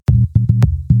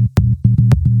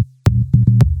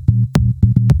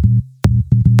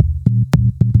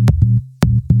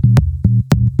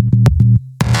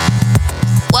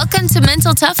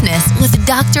Mental Toughness with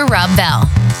Dr. Rob Bell.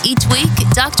 Each week,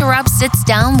 Dr. Rob sits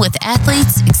down with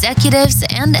athletes, executives,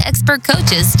 and expert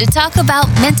coaches to talk about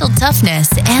mental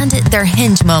toughness and their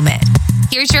hinge moment.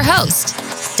 Here's your host,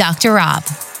 Dr. Rob.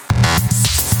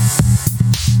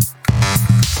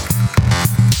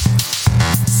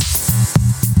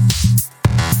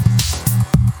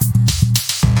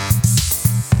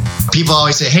 People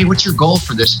always say, hey, what's your goal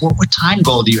for this? What time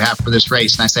goal do you have for this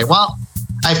race? And I say, well,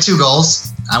 I have two goals.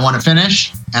 I want to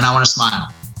finish and I want to smile.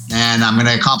 And I'm going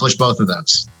to accomplish both of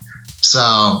those.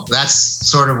 So that's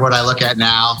sort of what I look at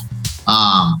now.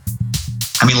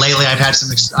 Lately I've had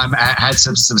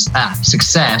some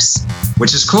success,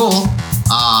 which is cool.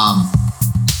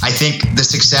 I think the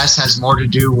success has more to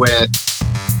do with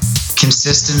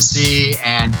consistency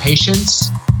and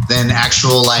patience than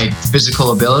actual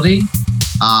physical ability.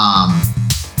 But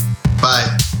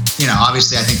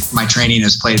obviously I think my training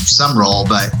has played some role,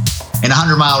 but in a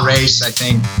 100-mile race, I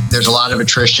think there's a lot of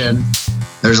attrition.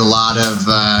 There's a lot of,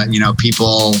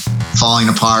 people falling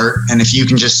apart. And if you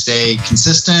can just stay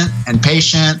consistent and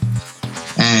patient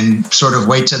and sort of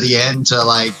wait to the end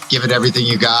to give it everything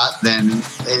you got, then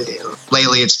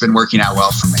lately it's been working out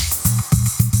well for me.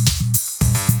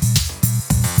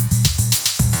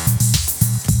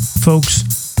 Folks,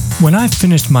 when I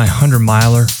finished my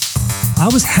 100-miler, I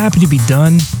was happy to be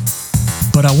done,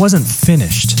 but I wasn't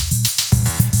finished.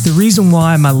 The reason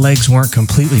why my legs weren't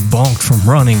completely bonked from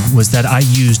running was that I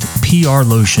used PR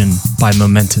lotion by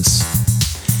Momentous.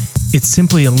 It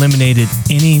simply eliminated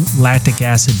any lactic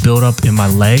acid buildup in my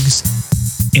legs,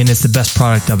 and it's the best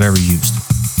product I've ever used.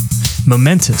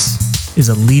 Momentous is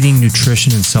a leading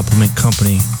nutrition and supplement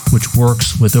company which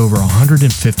works with over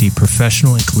 150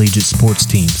 professional and collegiate sports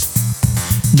teams.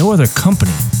 No other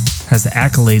company has the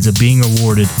accolades of being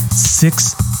awarded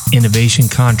 6 innovation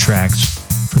contracts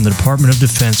from the Department of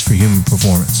Defense for human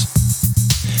performance.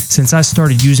 Since I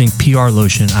started using PR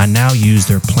lotion, I now use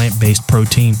their plant-based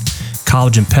protein,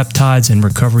 collagen peptides, and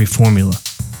recovery formula.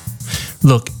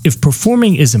 Look, if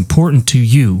performing is important to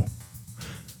you,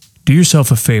 do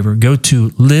yourself a favor, go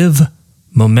to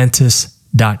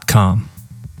livemomentous.com.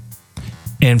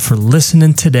 And for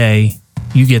listening today,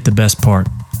 you get the best part,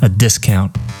 a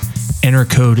discount. Enter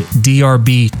code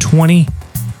DRB20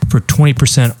 for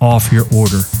 20% off your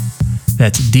order.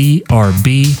 That's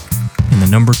DRB and the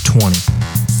number 20.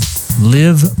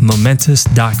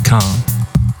 LiveMomentous.com.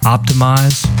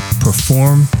 Optimize,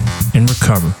 perform, and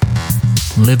recover.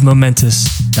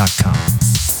 LiveMomentous.com.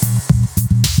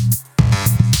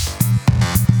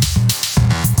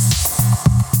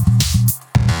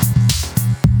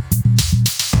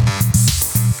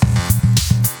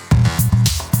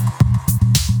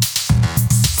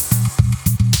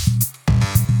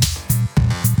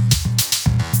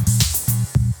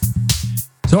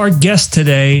 So our guest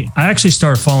today, I actually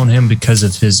started following him because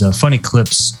of his funny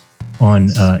clips on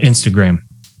Instagram.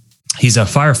 He's a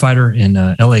firefighter in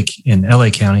LA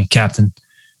County, captain,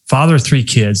 father of 3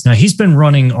 kids. Now he's been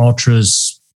running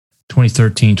ultras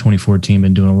 2013, 2014,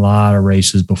 been doing a lot of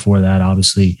races before that.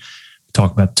 Obviously,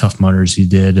 talk about Tough Mudders he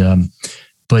did.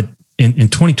 But in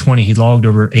 2020, he logged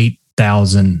over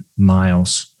 8,000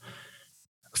 miles,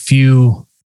 a few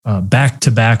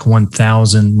back-to-back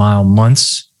 1,000-mile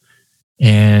months.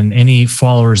 And any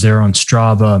followers there on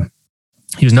Strava,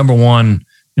 he was number 1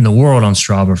 in the world on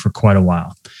Strava for quite a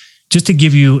while. Just to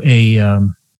give you a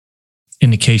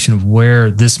indication of where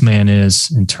this man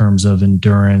is in terms of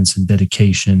endurance and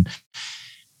dedication,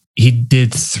 he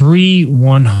did 3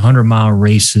 100-mile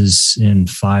races in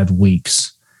 5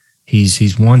 weeks.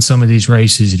 He's won some of these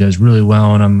races. He does really well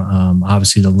on them.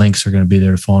 Obviously, the links are going to be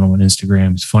there to follow him on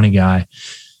Instagram. He's a funny guy.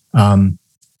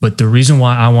 But the reason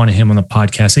why I wanted him on the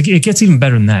podcast, it gets even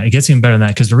better than that. It gets even better than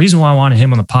that because the reason why I wanted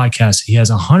him on the podcast, he has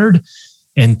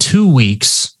 102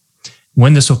 weeks.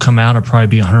 When this will come out, it'll probably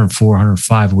be 104,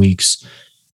 105 weeks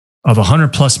of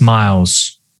 100 plus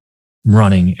miles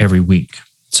running every week.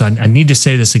 So I need to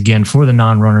say this again for the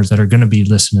non-runners that are going to be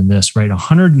listening to this, right?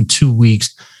 102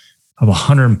 weeks of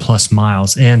 100 plus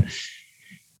miles. And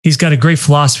he's got a great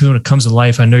philosophy when it comes to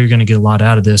life. I know you're going to get a lot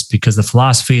out of this because the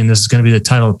philosophy, and this is going to be the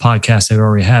title of the podcast I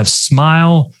already have,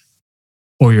 smile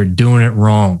or you're doing it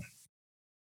wrong.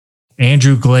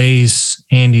 Andy Glaze,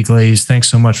 thanks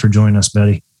so much for joining us,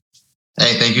 buddy.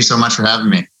 Hey, thank you so much for having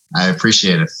me. I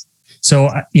appreciate it. So,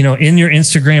 in your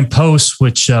Instagram posts,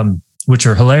 which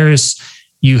are hilarious,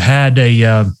 you had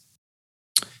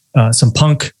some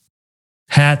punk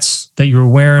hats that you were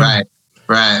wearing.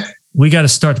 Right. We got to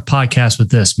start the podcast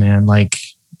with this, man.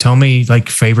 Tell me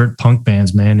favorite punk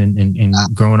bands, man, and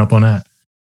growing up on that.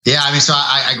 Yeah, so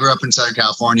I grew up in Southern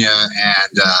California,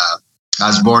 and I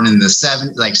was born in the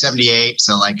 78.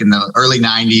 So like in the early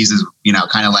 90s is,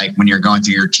 kind of like when you're going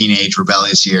through your teenage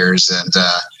rebellious years. And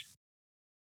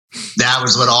that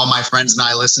was what all my friends and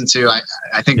I listened to.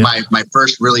 I think my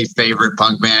first really favorite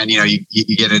punk band,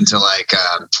 you get into like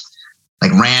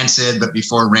Rancid, but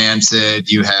before Rancid,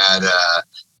 you had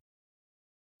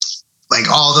like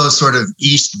all those sort of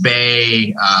East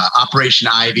Bay, Operation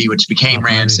Ivy, which became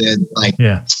Rancid. Like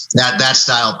that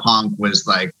style punk was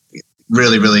like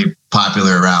really, really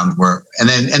popular around where, and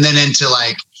then into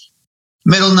like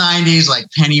middle 90s, like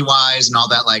Pennywise and all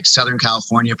that, like Southern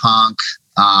California punk.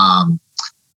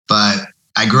 But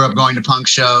I grew up going to punk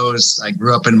shows. I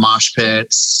grew up in mosh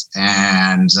pits,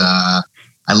 and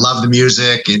I love the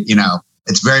music.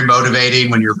 It's very motivating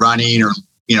when you're running or,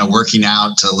 working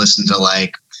out to listen to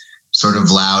like sort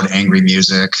of loud, angry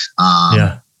music.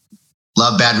 Love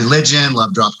Bad Religion,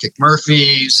 love Dropkick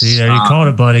Murphys. See, there you called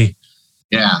it, buddy.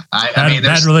 Yeah.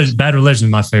 Bad Religion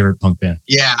is my favorite punk band.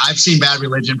 Yeah. I've seen Bad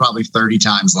Religion probably 30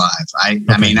 times live.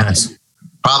 Nice.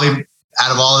 Probably out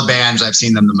of all the bands, I've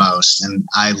seen them the most, and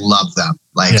I love them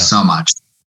so much.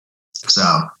 So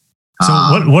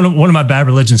one of my Bad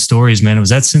Religion stories, man, it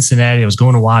was at Cincinnati. I was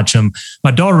going to watch them.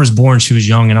 My daughter was born. She was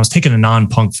young, and I was taking a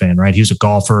non-punk fan, right? He was a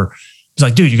golfer. I was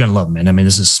like, dude, you're going to love him, man. I mean,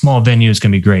 this is a small venue. It's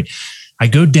going to be great. I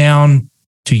go down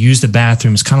to use the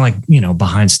bathroom. It's kind of like,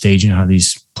 behind stage, how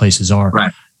these places are.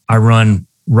 Right. I run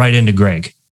right into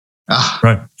Greg.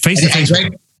 Right. Face to face.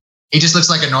 Greg, he just looks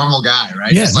like a normal guy,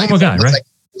 right? Yeah, normal guy, right?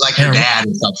 Like your dad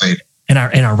or something. And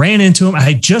I ran into him. I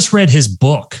had just read his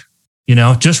book,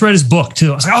 just read his book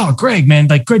too. I was like, oh, Greg, man,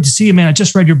 like great to see you, man. I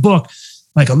just read your book.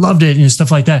 Like I loved it and stuff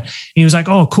like that. And he was like,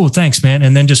 oh, cool. Thanks, man.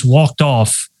 And then just walked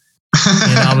off.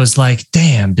 And I was like,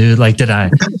 damn, dude, like, did I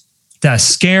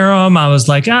scare him? I was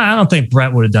like, I don't think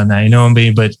Brett would have done that. You know what I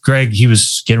mean? But Greg, he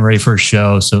was getting ready for a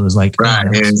show. So it was like, right.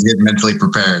 He was getting mentally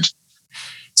prepared.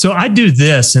 So I do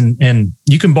this and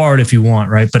you can borrow it if you want.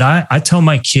 Right. But I tell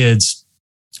my kids,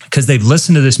 because they've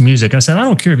listened to this music. I said, I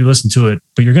don't care if you listen to it,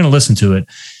 but you're going to listen to it.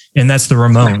 And that's the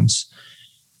Ramones.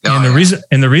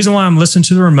 The reason why I'm listening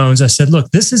to the Ramones, I said,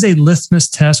 look, this is a litmus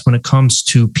test when it comes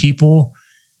to people.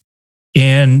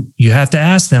 And you have to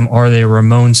ask them, are they a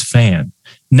Ramones fan?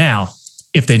 Now,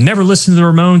 if they never listen to the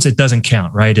Ramones, it doesn't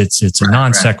count, right? It's a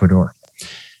non sequitur. Right.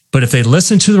 But if they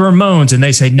listen to the Ramones and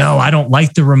they say, no, I don't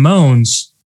like the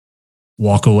Ramones,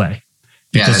 walk away.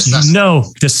 Because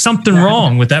there's something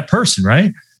wrong with that person,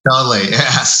 right? Totally.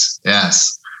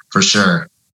 Yes, for sure.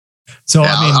 So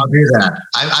I'll do that.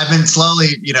 I've been slowly,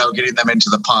 getting them into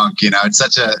the punk.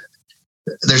 It's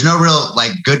there's no real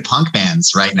like good punk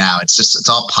bands right now. It's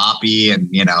all poppy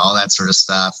and all that sort of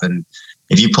stuff. And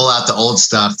if you pull out the old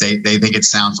stuff, they think it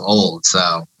sounds old.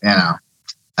 So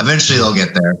eventually they'll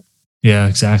get there. Yeah,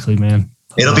 exactly, man.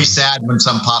 It'll be sad when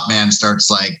some pop man starts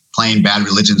like playing Bad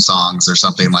Religion songs or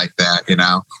something like that.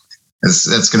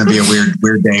 It's going to be a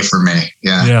weird day for me.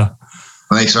 Yeah.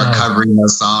 When they start covering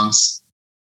those songs.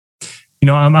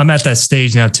 I'm at that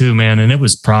stage now too, man. And it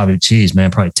was probably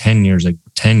 10 years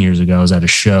ago. I was at a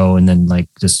show, and then like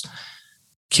this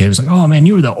kid was like, "Oh man,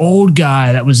 you were the old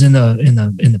guy that was in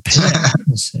the pit."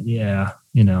 I said, "Yeah,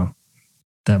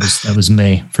 that was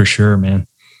me for sure, man."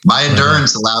 My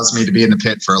endurance allows me to be in the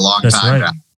pit for a long time.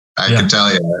 Right. I can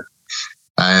tell you.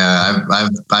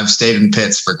 I've stayed in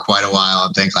pits for quite a while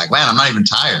and think like, man, I'm not even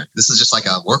tired. This is just like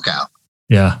a workout.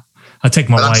 Yeah. I take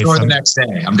my wife. I'm sore the next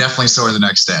day. I'm definitely sore the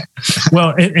next day.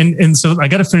 Well, and so I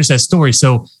got to finish that story.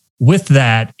 So with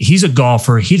that, he's a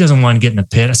golfer. He doesn't want to get in the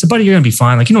pit. I said, buddy, you're going to be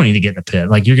fine. Like, you don't need to get in the pit.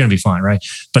 Like, you're going to be fine. Right.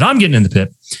 But I'm getting in the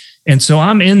pit. And so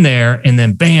I'm in there, and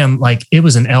then bam, like it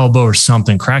was an elbow or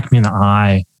something, cracked me in the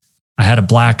eye. I had a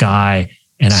black eye,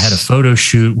 and I had a photo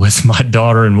shoot with my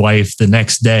daughter and wife the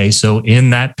next day. So in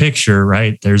that picture,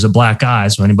 right, there's a black eye.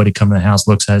 So anybody coming to the house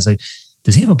looks at it and say,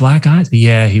 does he have a black eye?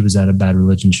 Yeah, he was at a Bad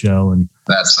Religion show. And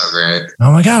that's so great.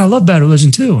 Oh my God, I love Bad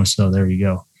Religion too. So there you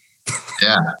go.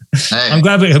 Yeah. Hey. I'm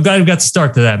glad we got to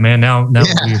start to that, man. Now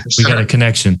we got a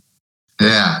connection.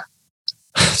 Yeah.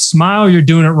 Smile, you're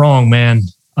doing it wrong, man.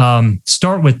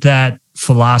 Start with that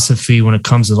philosophy when it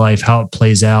comes to life, how it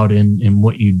plays out in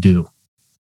what you do.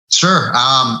 Sure.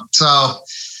 So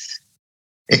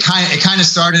it kind of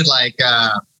started like,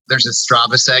 there's a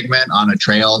Strava segment on a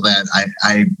trail that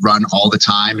I run all the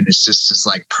time. And it's just this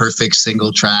like perfect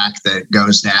single track that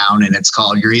goes down, and it's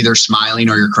called You're Either Smiling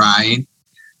or You're Crying.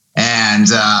 And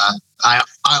I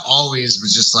always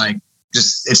was just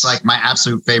it's like my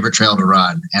absolute favorite trail to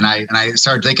run. And I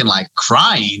started thinking like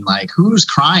crying, like who's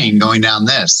crying going down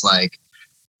this? Like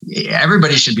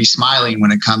everybody should be smiling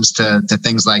when it comes to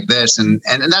things like this. And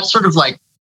that's sort of like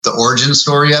the origin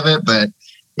story of it, but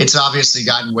it's obviously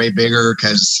gotten way bigger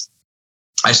because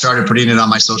I started putting it on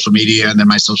my social media, and then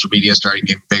my social media started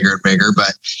getting bigger and bigger.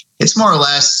 But it's more or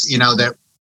less, that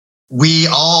we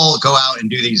all go out and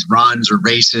do these runs or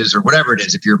races or whatever it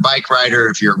is. If you're a bike rider,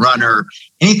 if you're a runner,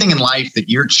 anything in life that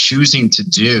you're choosing to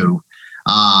do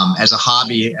as a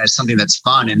hobby, as something that's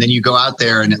fun, and then you go out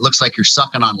there and it looks like you're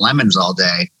sucking on lemons all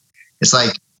day. It's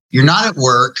like, you're not at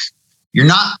work. You're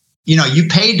not, you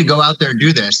paid to go out there and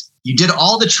do this. You did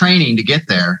all the training to get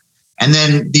there. And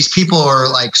then these people are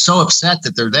like so upset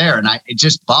that they're there. And it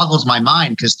just boggles my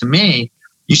mind, because to me,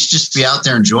 you should just be out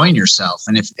there enjoying yourself.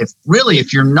 And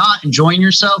if you're not enjoying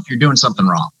yourself, you're doing something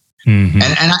wrong. Mm-hmm.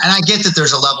 And I get that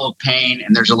there's a level of pain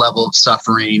and there's a level of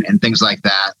suffering and things like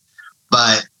that.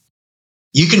 But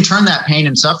you can turn that pain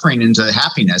and suffering into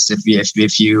happiness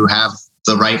if you have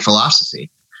the right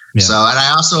philosophy. Yeah. So, and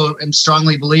I also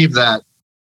strongly believe that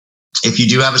if you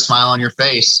do have a smile on your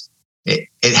face,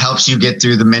 it helps you get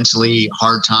through the mentally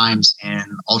hard times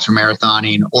in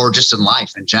ultramarathoning or just in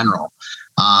life in general.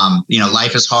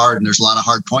 Life is hard and there's a lot of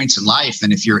hard points in life.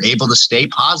 And if you're able to stay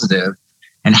positive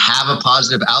and have a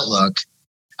positive outlook,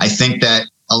 I think that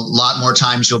a lot more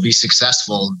times you'll be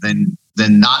successful than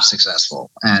not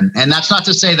successful. And that's not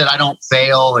to say that I don't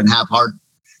fail and have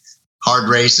hard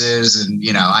races. And,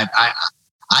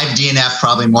 I've DNF'd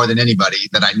probably more than anybody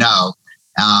that I know.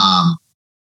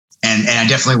 And I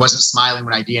definitely wasn't smiling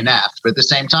when I DNF'd, but at the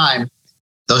same time,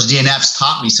 those DNFs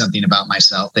taught me something about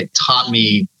myself. They taught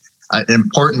me an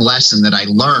important lesson that I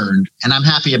learned, and I'm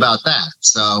happy about that.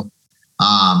 So,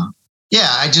 and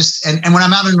when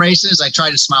I'm out in races, I try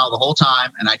to smile the whole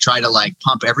time, and I try to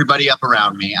pump everybody up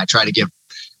around me. I try to give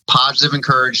positive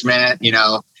encouragement,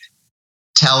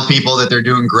 tell people that they're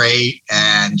doing great.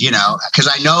 And, because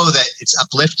I know that it's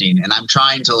uplifting, and I'm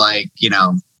trying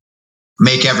to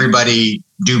make everybody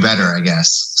do better, I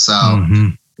guess. So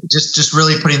just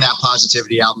really putting that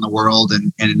positivity out in the world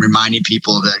and reminding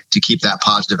people to keep that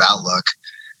positive outlook,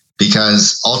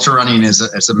 because ultra running is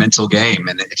a mental game.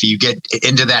 And if you get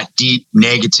into that deep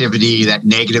negativity, that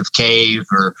negative cave,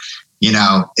 or,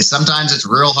 sometimes it's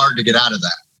real hard to get out of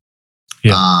that.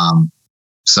 Yeah.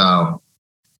 So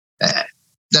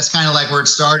that's kind of where it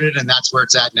started, and that's where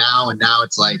it's at now. And now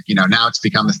it's now it's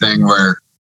become a thing where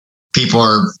people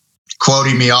are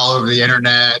quoting me all over the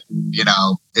internet. And,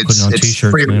 it's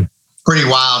pretty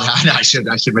wild how I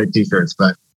should make t-shirts,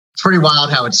 but it's pretty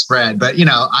wild how it's spread. But,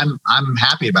 I'm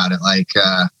happy about it.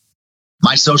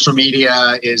 My social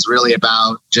media is really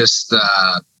about just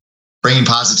bringing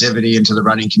positivity into the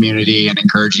running community and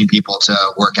encouraging people to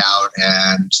work out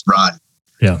and run.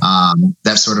 Yeah.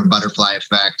 That sort of butterfly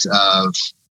effect of,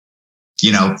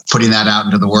 putting that out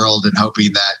into the world and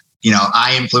hoping that,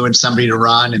 I influence somebody to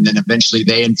run, and then eventually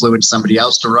they influence somebody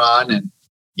else to run. And,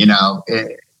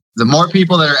 the more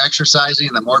people that are exercising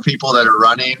and the more people that are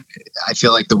running, I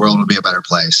feel like the world will be a better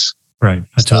place. Right.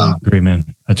 I totally agree,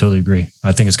 man. I totally agree.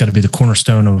 I think it's got to be the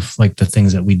cornerstone of the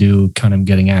things that we do, kind of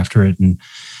getting after it and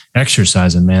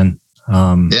exercising, man.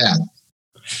 Yeah.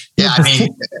 I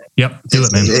mean, yep. Do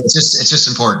it, man. It's just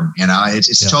important.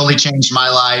 It's totally changed my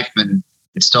life, and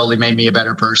it's totally made me a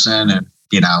better person. And,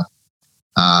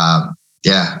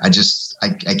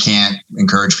 I can't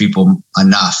encourage people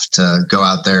enough to go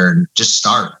out there and just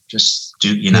start. Just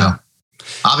do,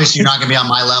 obviously you're not going to be on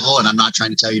my level, and I'm not trying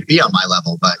to tell you to be on my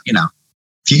level, but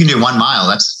if you can do 1 mile,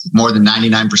 that's more than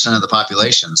 99% of the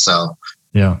population. So,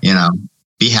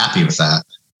 be happy with that.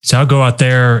 So I'll go out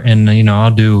there and,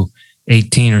 I'll do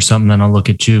 18 or something. Then I'll look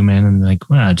at you, man, and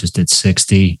I just did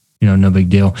 60, no big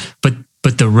deal.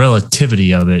 But the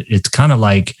relativity of it, it's kind of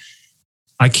like,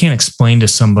 I can't explain to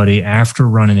somebody after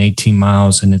running 18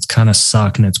 miles and it's kind of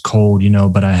suck and it's cold,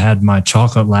 but I had my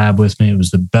chocolate lab with me. It was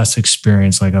the best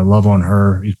experience. I love on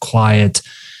her. It's quiet.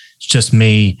 It's just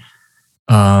me.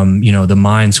 The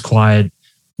mind's quiet.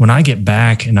 When I get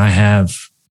back and I have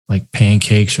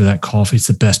pancakes or that coffee, it's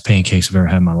the best pancakes I've ever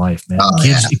had in my life, man.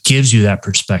 It gives you that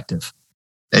perspective.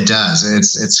 It does.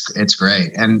 It's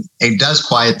great. And it does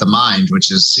quiet the mind,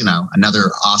 which is,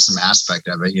 another awesome aspect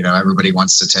of it. Everybody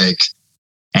wants to take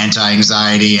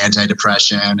anti-anxiety,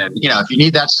 antidepressant. And, if you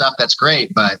need that stuff, that's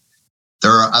great. But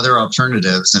there are other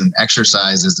alternatives, and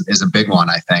exercise is a big one,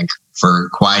 I think, for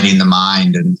quieting the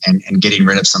mind and getting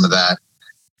rid of some of that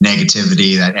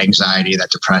negativity, that anxiety, that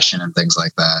depression, and things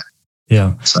like that.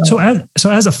 Yeah. So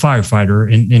as a firefighter,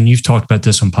 and you've talked about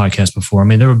this on podcasts before, I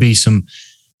mean, there would be some,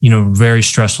 very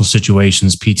stressful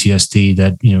situations, PTSD,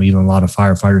 that, even a lot of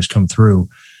firefighters come through.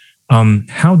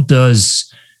 How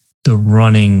does the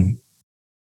running,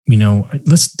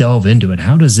 let's delve into it.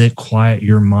 How does it quiet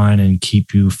your mind and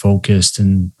keep you focused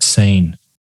and sane?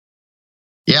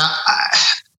 Yeah,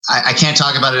 I can't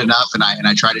talk about it enough. And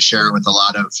I try to share it with a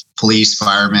lot of police,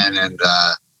 firemen, and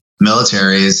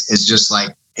military is just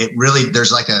like, it really,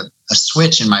 there's like a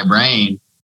switch in my brain.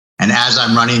 And as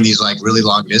I'm running these like really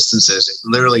long distances, it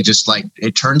literally just like,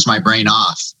 it turns my brain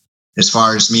off as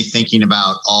far as me thinking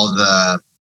about all the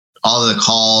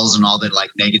calls and all the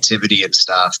like negativity and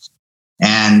stuff.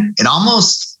 And it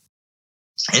almost,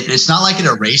 it's not like it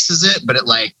erases it, but it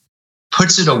like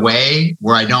puts it away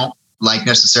where I don't like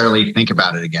necessarily think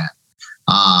about it again.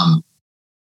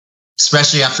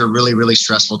 Especially after really, really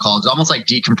stressful calls, it almost like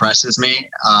decompresses me.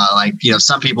 Like, you know,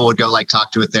 some people would go like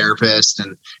talk to a therapist,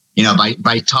 and, you know,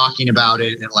 by talking about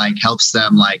it, it like helps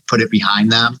them like put it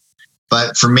behind them.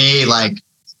 But for me, like,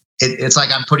 it's like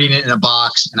I'm putting it in a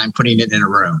box and I'm putting it in a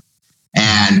room,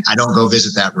 and I don't go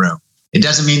visit that room. It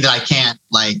doesn't mean that I can't,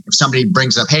 like, if somebody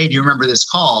brings up, hey, do you remember this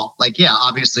call? Like, yeah,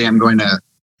 obviously I'm going to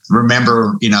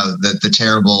remember, you know, the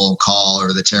terrible call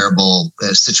or the terrible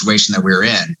situation that we were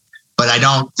in. But I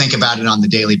don't think about it on the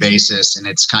daily basis, and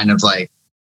it's kind of like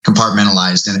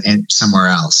compartmentalized in somewhere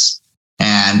else.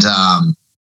 And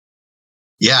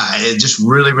yeah, it just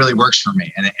really, really works for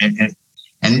me.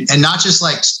 And not just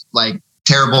like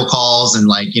terrible calls and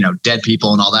like, you know, dead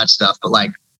people and all that stuff, but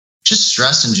like just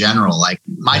stress in general. Like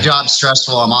my job's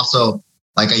stressful. I'm also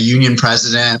like a union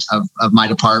president of my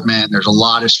department. There's a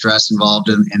lot of stress involved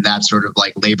in that sort of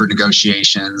like labor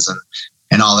negotiations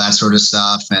and all that sort of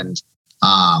stuff. And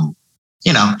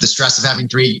you know, the stress of having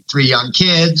three young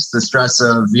kids, the stress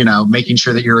of, you know, making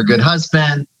sure that you're a good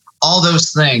husband, all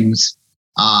those things,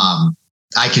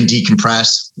 I can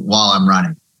decompress while I'm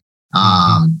running.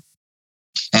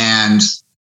 And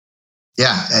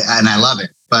yeah, and I love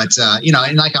it. But, you know,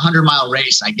 in like 100-mile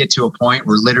race, I get to a point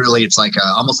where literally it's like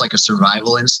almost like a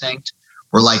survival instinct,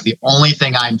 where like the only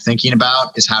thing I'm thinking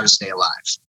about is how to stay alive.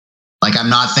 Like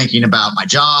I'm not thinking about my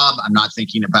job. I'm not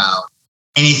thinking about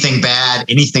anything bad,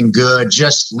 anything good.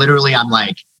 Just literally, I'm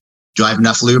like, do I have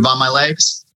enough lube on my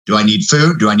legs? Do I need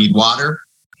food? Do I need water?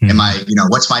 Am I, you know,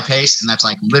 what's my pace? And that's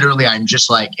like, literally, I'm just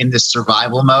like in this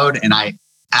survival mode. And I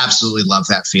absolutely love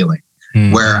that feeling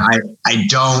where I'm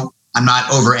not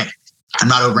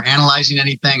overanalyzing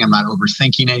anything. I'm not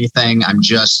overthinking anything. I'm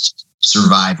just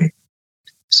surviving.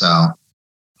 So,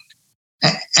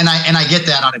 and I get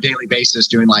that on a daily basis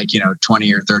doing like, you know,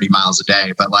 20 or 30 miles a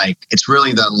day, but like, it's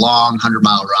really the long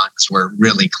 100-mile runs where it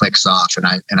really clicks off. And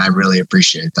I really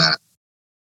appreciate that,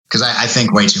 because I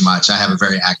think way too much. I have a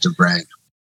very active brain.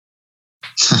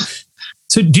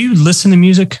 So do you listen to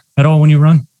music at all when you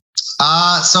run?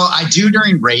 So I do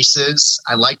during races.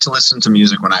 I like to listen to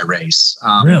music when I race.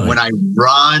 Really? When I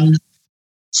run,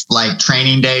 like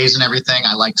training days and everything,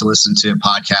 I like to listen to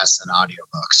podcasts and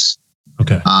audiobooks.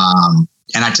 Okay.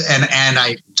 And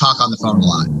I talk on the phone a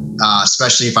lot,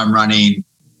 especially if I'm running.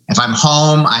 If I'm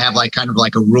home, I have like kind of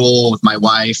like a rule with my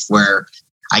wife where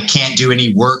I can't do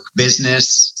any work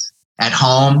business at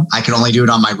home. I can only do it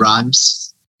on my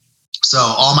runs. So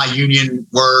all my union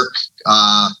work,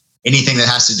 anything that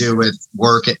has to do with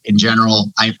work in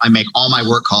general, I make all my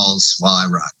work calls while I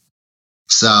run.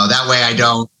 So that way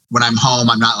when I'm home,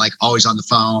 I'm not like always on the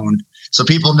phone. So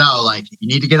people know, like, if you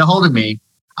need to get a hold of me,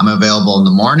 I'm available in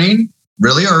the morning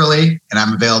really early, and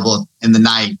I'm available in the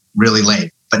night really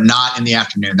late, but not in the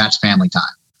afternoon. That's family time.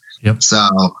 Yep. So,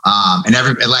 and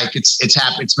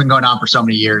it's been going on for so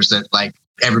many years that like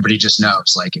everybody just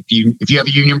knows, like if you have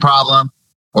a union problem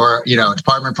or, you know, a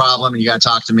department problem and you got to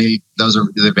talk to me, those are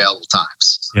the available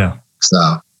times. Yeah.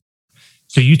 So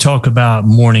you talk about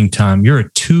morning time. You're a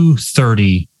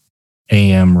 2:30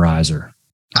 a.m. riser.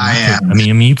 I am. I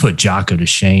mean, you put Jocko to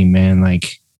shame, man.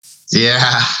 Like, yeah,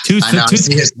 I know. I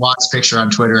see his watch picture on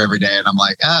Twitter every day, and I'm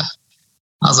like, I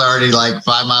was already like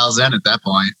 5 miles in at that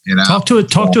point. You know, talk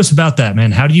to us about that,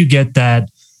 man. How do you get that?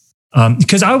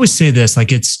 Because I always say this,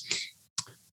 like it's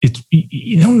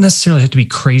you don't necessarily have to be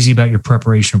crazy about your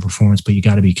preparation or performance, but you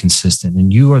got to be consistent,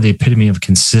 and you are the epitome of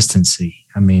consistency.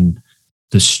 I mean,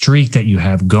 the streak that you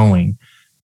have going,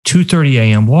 2:30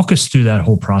 a.m. Walk us through that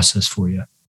whole process for you.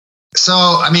 So,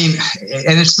 I mean,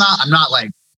 and I'm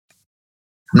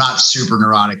not super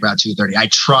neurotic about 2:30. I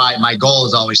try. My goal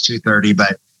is always 2:30,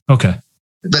 but okay.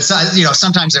 But you know,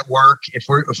 sometimes at work, if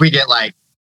we get like,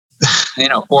 you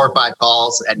know, 4 or 5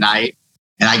 calls at night,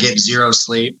 and I get zero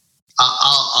sleep,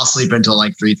 I'll sleep until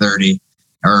like 3:30,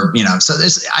 or you know. So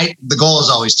the goal is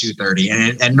always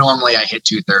 2:30, and normally I hit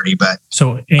 2:30. But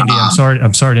so Andy, I'm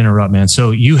sorry to interrupt, man.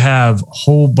 So you have a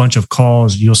whole bunch of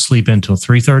calls. You'll sleep until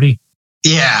 3:30.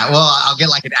 Yeah, well, I'll get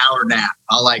like an hour nap.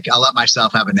 I'll let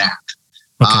myself have a nap.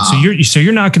 Okay, so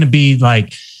you're not going to be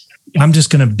like, I'm just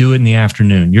going to do it in the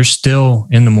afternoon. You're still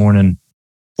in the morning.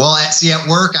 Well, at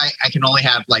work, I can only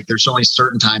have like, there's only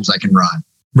certain times I can run.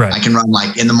 Right. I can run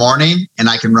like in the morning and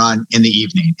I can run in the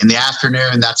evening. In the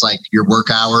afternoon, that's like your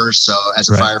work hours. So as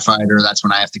a firefighter, that's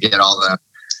when I have to get all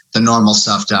the normal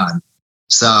stuff done.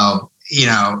 So,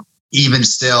 even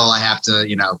still, I have to,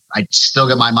 I still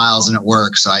get my miles in at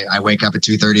work. So I wake up at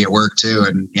 2:30 at work too,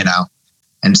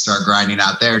 and start grinding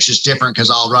out there. It's just different because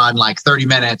I'll run like 30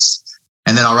 minutes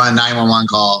and then I'll run a 911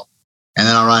 call, and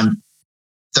then I'll run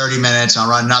 30 minutes, I'll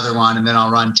run another one, and then I'll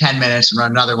run 10 minutes and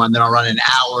run another one. Then I'll run an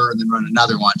hour and then run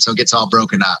another one. So it gets all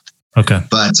broken up. Okay.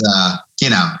 But,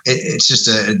 it's just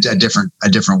a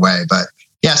different way. But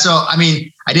yeah, so, I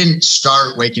mean, I didn't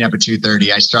start waking up at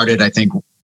 2:30. I started, I think,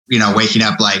 waking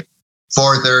up like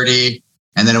 4:30,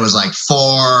 and then it was like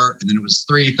 4, and then it was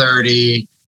 3:30,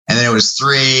 and then it was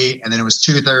 3, and then it was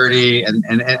 2:30,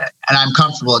 and I'm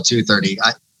comfortable at 2:30.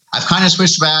 I've kind of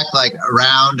switched back like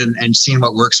around and seen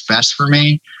what works best for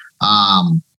me.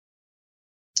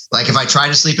 Like if I try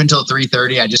to sleep until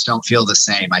 3:30, I just don't feel the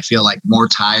same. I feel like more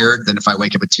tired than if I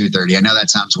wake up at 2:30. I know that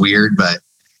sounds weird, but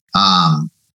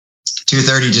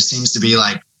 2:30 just seems to be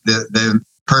like the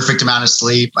perfect amount of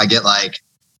sleep. I get like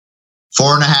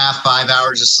 4.5, 5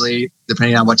 hours of sleep,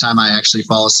 depending on what time I actually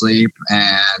fall asleep.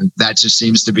 And that just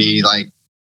seems to be like,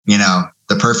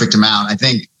 the perfect amount. I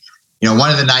think,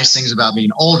 one of the nice things about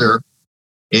being older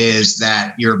is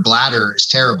that your bladder is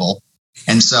terrible.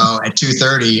 And so at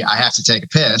 2:30, I have to take a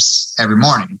piss every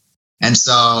morning. And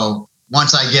so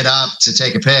once I get up to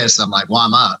take a piss, I'm like, well,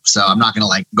 I'm up. So I'm not going to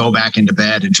like go back into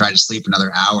bed and try to sleep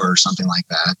another hour or something like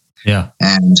that. Yeah.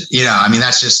 And,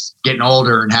 that's just getting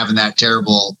older and having that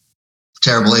terrible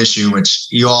issue, which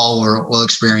you all will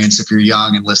experience if you're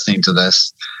young and listening to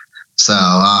this. So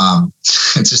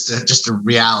it's just a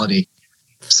reality.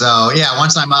 So yeah,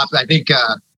 once I'm up, I think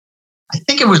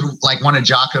it was like one of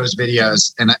Jocko's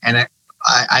videos, and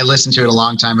I listened to it a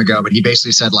long time ago, but he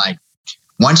basically said like,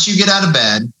 once you get out of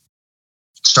bed,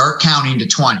 start counting to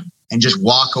 20 and just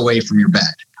walk away from your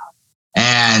bed.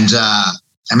 And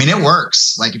I mean, it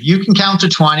works. Like if you can count to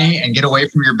 20 and get away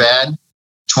from your bed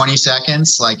 20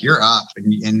 seconds, like you're up,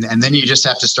 and then you just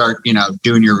have to start,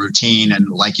 doing your routine and,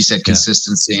 like you said,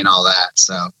 consistency and all that.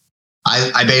 So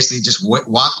I basically just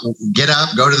get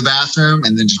up, go to the bathroom,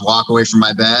 and then just walk away from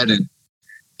my bed and,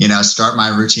 start my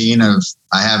routine of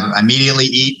I immediately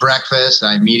eat breakfast.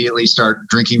 I immediately start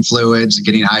drinking fluids and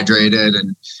getting hydrated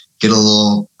and get a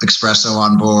little espresso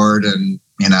on board and,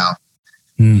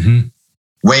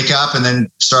 wake up and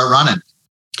then start running.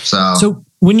 So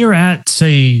when you're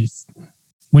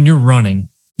when you're running,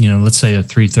 let's say at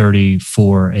 3:30,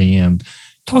 4 a.m.,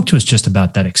 talk to us just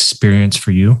about that experience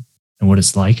for you and what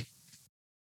it's like.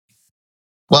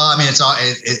 Well, I mean,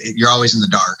 you're always in the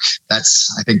dark.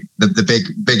 That's, I think,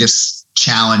 the biggest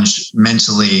challenge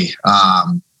mentally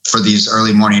for these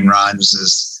early morning runs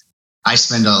is I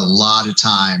spend a lot of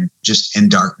time just in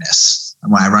darkness.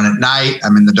 And when I run at night,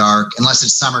 I'm in the dark, unless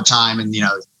it's summertime. And,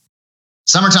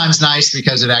 summertime's nice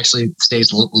because it actually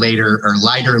stays later or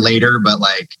lighter later. But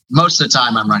like most of the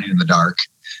time I'm running in the dark.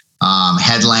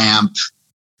 Headlamp,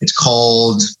 it's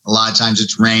cold. A lot of times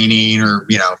it's raining or,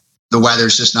 the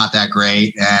weather's just not that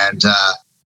great. And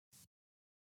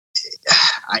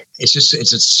it's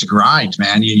just a grind,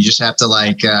 man. You just have to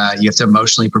you have to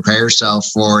emotionally prepare yourself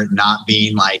for it not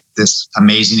being like this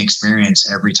amazing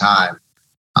experience every time.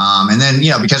 And then,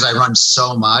 because I run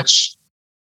so much,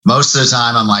 most of the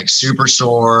time I'm like super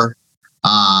sore.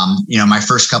 My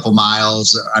first couple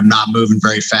miles, I'm not moving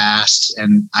very fast.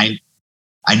 And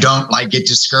I don't get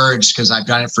discouraged because I've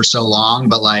done it for so long.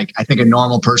 But I think a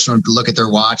normal person would look at their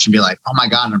watch and be like, oh my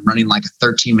God, I'm running like a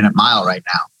 13-minute mile right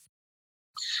now.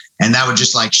 And that would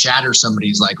just shatter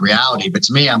somebody's reality. But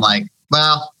to me, I'm like,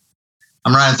 well,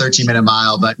 I'm running a 13-minute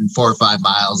mile, but in 4 or 5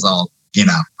 miles, I'll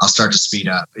start to speed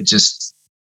up. It's just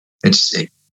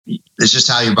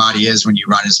how your body is when you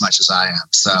run as much as I am.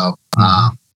 So,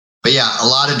 but yeah, a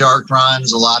lot of dark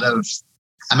runs,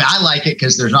 I like it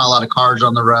because there's not a lot of cars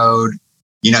on the road.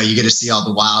 You get to see all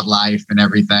the wildlife and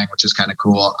everything, which is kind of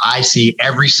cool. I see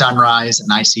every sunrise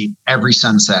and I see every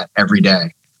sunset every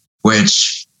day,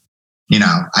 which,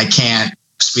 I can't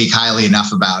speak highly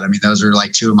enough about. I mean, those are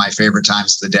two of my favorite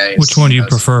times of the day. Which one do you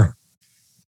prefer?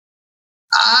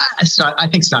 I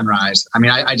think sunrise. I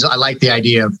mean, I like the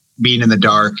idea of being in the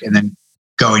dark and then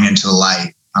going into the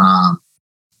light.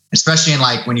 Especially in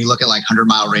when you look at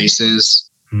 100-mile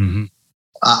races. Mm-hmm.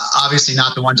 Obviously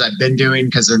not the ones I've been doing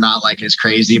because they're not as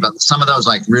crazy, but some of those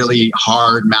really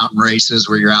hard mountain races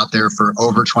where you're out there for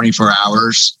over 24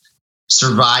 hours,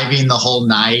 surviving the whole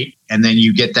night. And then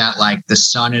you get that, the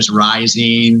sun is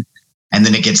rising and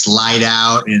then it gets light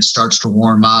out and it starts to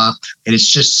warm up. And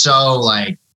it's just so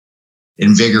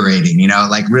invigorating,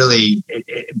 like really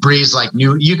it breathes like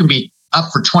new. You can be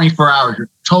up for 24 hours, you're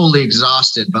totally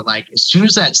exhausted, but like as soon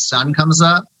as that sun comes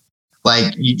up,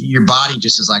 like your body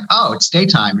just is like, oh, it's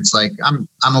daytime. It's like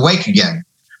I'm awake again.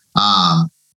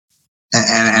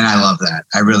 And I love that.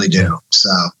 I really do. So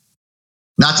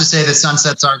not to say that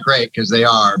sunsets aren't great, because they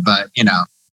are, but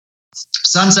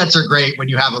sunsets are great when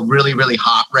you have a really, really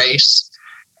hot race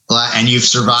and you've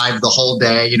survived the whole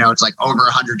day. It's like over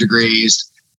 100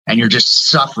 degrees and you're just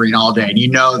suffering all day. And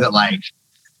that like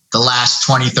the last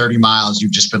 20, 30 miles,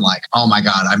 you've just been like, oh my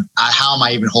God, how am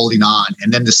I even holding on?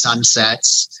 And then the sun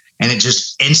sets and it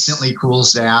just instantly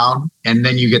cools down. And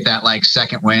then you get that like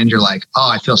second wind. You're like, oh,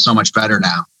 I feel so much better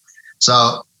now.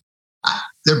 So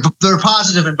they're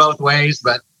positive in both ways,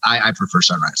 but I prefer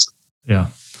sunrise. Yeah.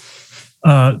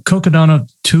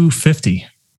 Cocodona 250.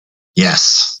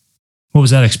 Yes. What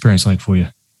was that experience like for you?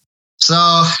 So,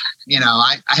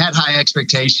 I had high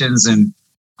expectations and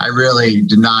I really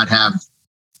did not have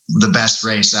the best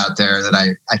race out there that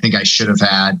I think I should have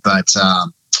had. But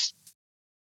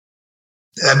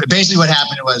basically what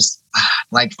happened was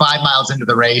like 5 miles into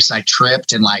the race, I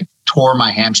tripped and like tore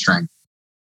my hamstring.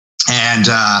 And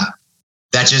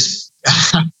that just,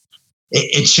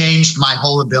 it changed my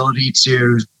whole ability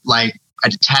to like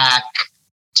attack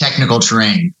technical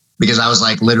terrain, because I was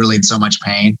like literally in so much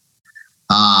pain.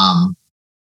 I'm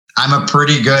a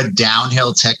pretty good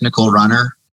downhill technical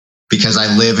runner because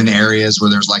I live in areas where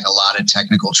there's like a lot of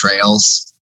technical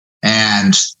trails,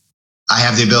 and I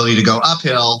have the ability to go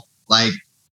uphill, like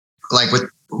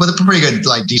with a pretty good,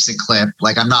 like decent clip.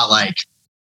 Like I'm not like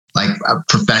a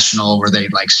professional where they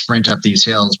like sprint up these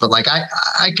hills, but like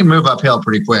I can move uphill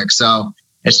pretty quick. So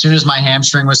as soon as my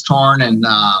hamstring was torn and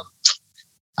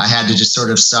I had to just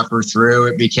sort of suffer through,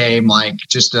 it became like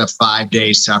just a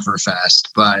 5-day suffer fest.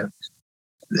 But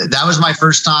that was my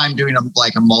first time doing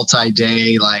a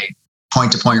multi-day, like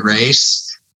point-to-point race.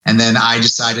 And then I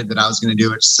decided that I was going to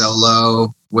do it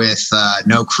solo with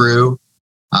no crew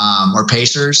or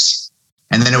pacers.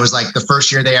 And then it was like the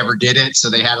first year they ever did it. So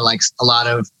they had like a lot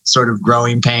of sort of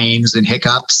growing pains and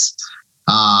hiccups.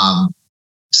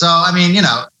 So, I mean,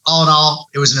 all in all,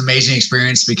 it was an amazing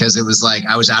experience because it was like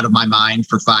I was out of my mind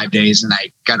for 5 days and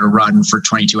I got to run for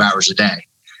 22 hours a day.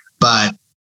 But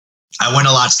I went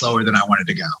a lot slower than I wanted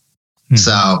to go. Mm-hmm.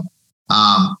 So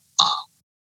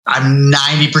I'm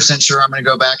 90% sure I'm going to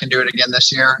go back and do it again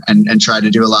this year and try to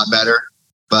do a lot better.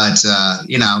 But,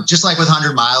 just like with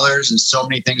 100 milers and so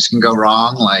many things can go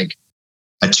wrong, like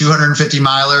a 250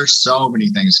 miler, so many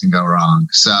things can go wrong.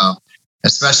 So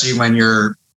especially when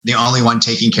you're the only one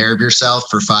taking care of yourself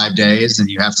for 5 days and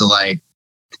you have to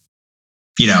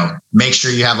make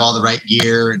sure you have all the right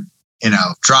gear and,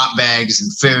 drop bags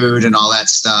and food and all that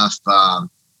stuff.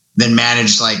 Then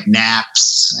manage like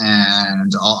naps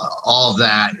and all of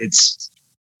that.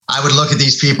 I would look at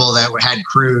these people that had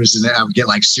crews and I would get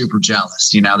like super jealous.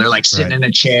 They're like sitting in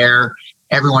a chair.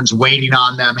 Everyone's waiting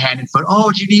on them, hand and foot.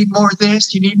 Oh, do you need more of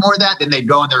this? Do you need more of that? Then they'd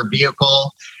go in their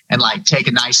vehicle and like take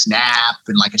a nice nap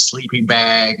and like a sleeping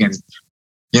bag. And,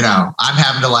 I'm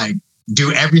having to like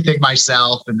do everything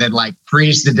myself and then like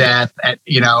freeze to death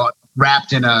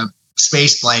wrapped in a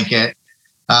space blanket,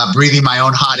 breathing my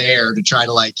own hot air to try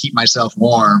to like keep myself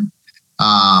warm.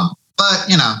 But,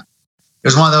 it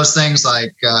was one of those things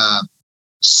like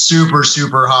super,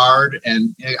 super hard.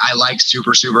 And I like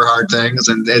super, super hard things.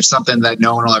 And it's something that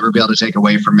no one will ever be able to take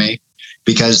away from me,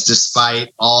 because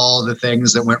despite all the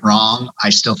things that went wrong, I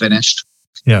still finished.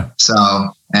 Yeah. So,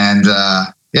 and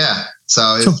yeah.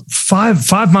 So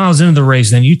 5 miles into the race,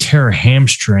 then you tear a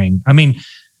hamstring. I mean,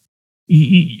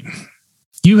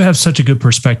 you have such a good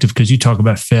perspective because you talk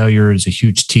about failure as a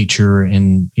huge teacher,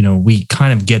 and, we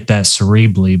kind of get that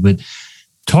cerebrally, but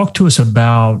talk to us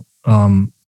about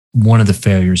one of the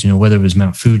failures, whether it was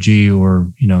Mount Fuji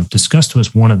or, discuss to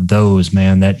us one of those,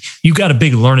 man, that you got a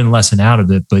big learning lesson out of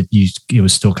it, but it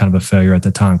was still kind of a failure at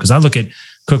the time. Because I look at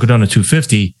Cocodona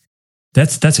 250,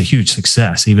 that's a huge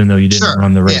success, even though you didn't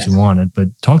run the race you wanted. But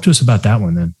talk to us about that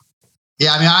one then.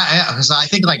 Yeah, I mean, I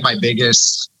think like my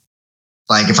biggest,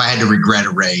 like if I had to regret a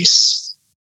race,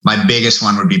 my biggest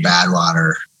one would be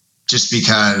Badwater, just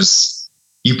because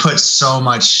you put so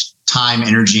much time,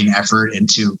 energy, and effort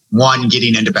into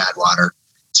getting into Badwater.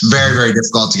 It's very, very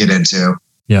difficult to get into.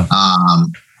 Yeah. I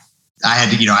had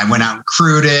to, I went out and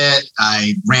crewed it.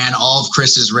 I ran all of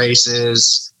Chris's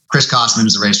races. Chris Kostman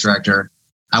is the race director.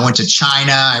 I went to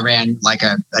China. I ran like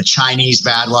a Chinese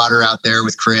Badwater out there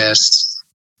with Chris.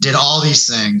 Did all these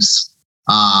things.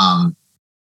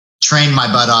 Trained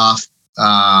my butt off.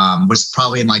 Was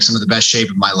probably in like some of the best shape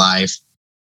of my life.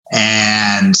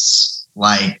 And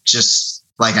like just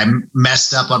like I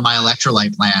messed up on my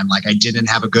electrolyte plan. Like I didn't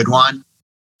have a good one,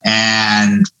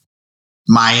 and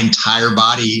my entire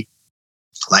body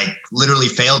like literally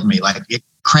failed me. Like it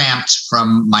cramped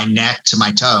from my neck to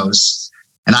my toes.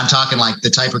 And I'm talking like the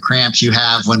type of cramps you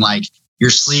have when like you're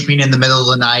sleeping in the middle of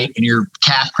the night and your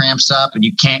calf cramps up and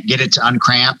you can't get it to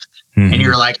uncramp. And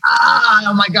you're like,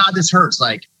 oh my God, this hurts.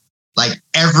 Like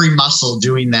every muscle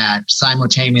doing that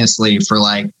simultaneously for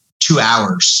like 2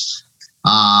 hours.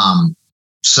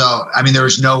 So, I mean, there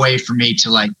was no way for me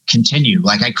to like continue.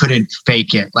 Like I couldn't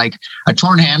fake it. Like a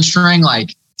torn hamstring,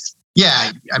 like,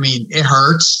 yeah, I mean, it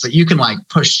hurts, but you can like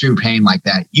push through pain like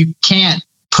that. You can't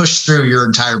push through your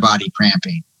entire body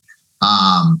cramping.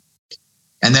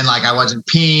 And then like I wasn't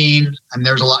peeing, and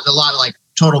there's a lot of like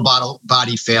total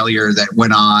body failure that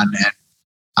went on. And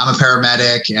I'm a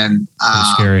paramedic, and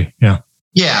scary. Yeah.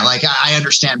 Yeah. Like I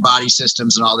understand body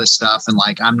systems and all this stuff. And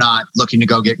like, I'm not looking to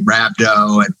go get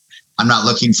rhabdo, and I'm not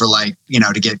looking for like, you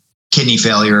know, to get kidney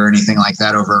failure or anything like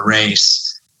that over a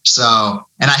race. So,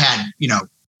 and I had, you know,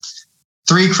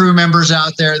 3 crew members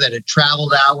out there that had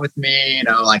traveled out with me, you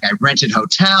know, like I rented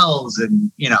hotels,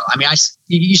 and, you know, I mean,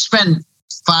 you spend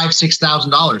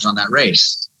 $5,000-$6,000 on that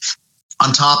race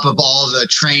on top of all the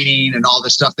training and all the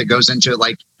stuff that goes into it,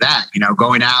 like that, you know,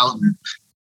 going out and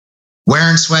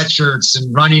wearing sweatshirts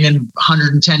and running in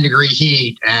 110 degree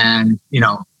heat, and, you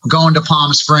know, going to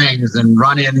Palm Springs and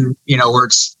running, you know, where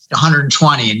it's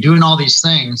 120 and doing all these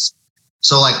things.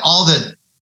 So like all the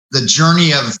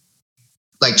journey of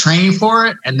like training for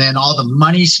it, and then all the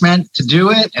money spent to do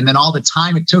it, and then all the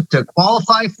time it took to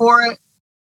qualify for it.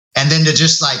 And then to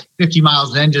just like 50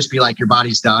 miles in, just be like, your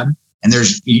body's done and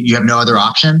you have no other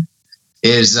option,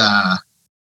 is that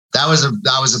was a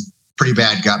pretty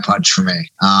bad gut punch for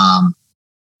me.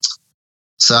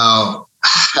 So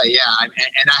yeah,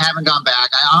 and I haven't gone back.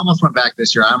 I almost went back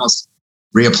this year. I almost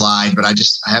reapplied, but I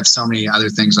have so many other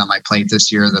things on my plate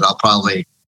this year that I'll probably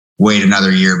wait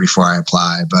another year before I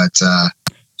apply. But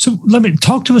so let me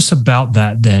talk to us about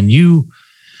that then. You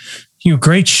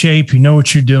great shape, you know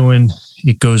what you're doing,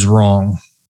 it goes wrong.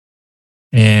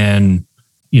 And,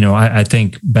 you know, I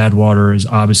think Badwater is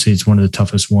obviously, it's one of the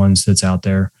toughest ones that's out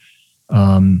there.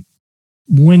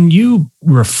 When you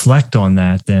reflect on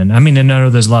that, then, I mean, I know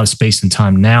there's a lot of space and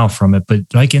time now from it, but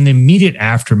like in the immediate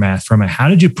aftermath from it, how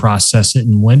did you process it,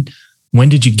 and when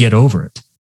did you get over it?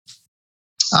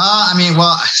 I mean,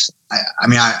 well,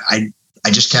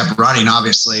 I just kept running,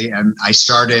 obviously, and I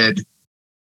started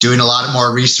doing a lot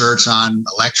more research on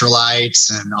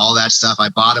electrolytes and all that stuff. I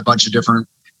bought a bunch of different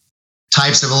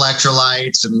types of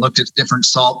electrolytes and looked at different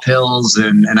salt pills,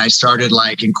 and I started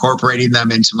like incorporating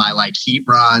them into my like heat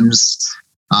runs.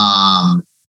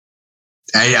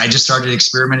 I just started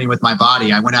experimenting with my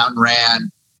body. I went out and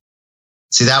ran.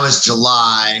 See, that was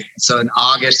July. So in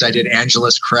August, I did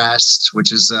Angeles Crest,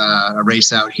 which is a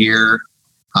race out here.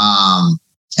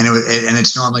 And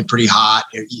it's normally pretty hot.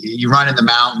 You run in the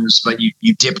mountains, but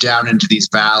you dip down into these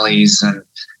valleys, and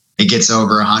it gets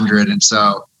over 100. And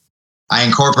so I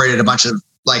incorporated a bunch of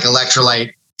like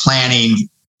electrolyte planning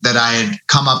that I had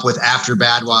come up with after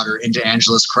Badwater into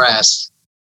Angeles Crest,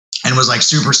 and was like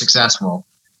super successful.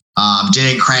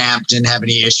 Didn't cramp, didn't have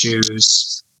any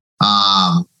issues.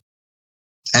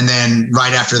 And then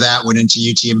right after that, went into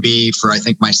UTMB for I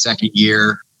think my second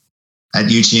year at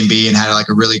UTMB, and had like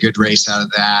a really good race out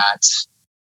of that.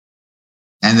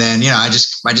 And then, you know, I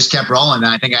just kept rolling.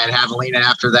 And I think I had Javelina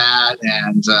after that,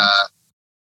 and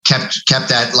kept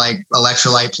that like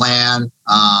electrolyte plan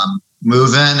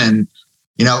moving. And,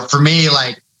 you know, for me,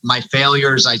 like my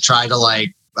failures, I try to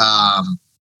like, I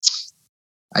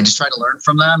just try to learn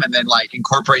from them and then like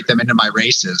incorporate them into my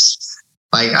races.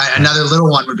 Like another little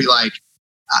one would be like,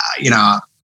 you know,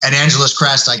 at Angeles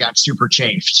Crest, I got super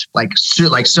chafed, like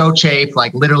so chafed,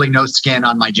 like literally no skin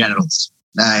on my genitals.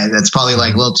 That's probably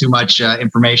like a little too much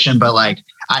information, but like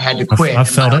I had to quit. I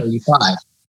felt it. 85.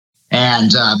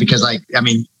 And because like, I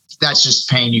mean, that's just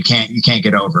pain you can't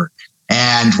get over.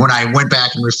 And when I went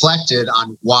back and reflected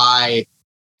on why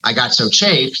I got so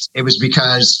chafed, it was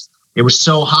because it was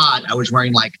so hot. I was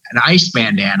wearing like an ice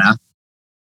bandana,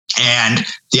 and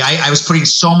I was putting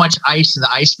so much ice in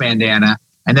the ice bandana.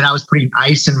 And then I was putting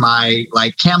ice in my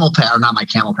like camel pack, or not my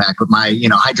camel pack, but my, you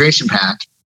know, hydration pack.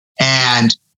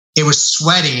 And it was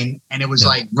sweating, and it was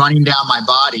like running down my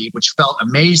body, which felt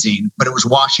amazing, but it was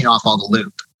washing off all the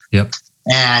lube. Yep.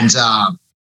 And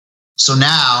so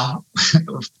now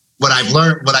what I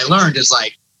learned is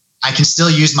like, I can still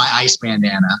use my ice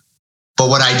bandana, but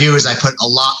what I do is I put a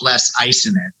lot less ice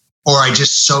in it, or I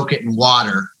just soak it in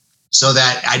water so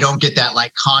that I don't get that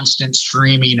like constant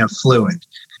streaming of fluid.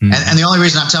 And the only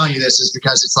reason I'm telling you this is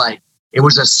because it's like, it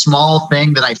was a small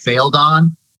thing that I failed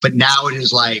on, but now it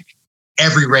is like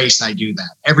every race I do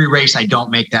that. Every race I don't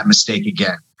make that mistake again.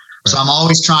 Right. So I'm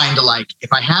always trying to, like,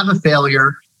 if I have a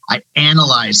failure, I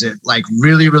analyze it like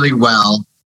really, really well.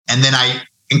 And then I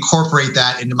incorporate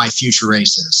that into my future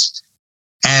races.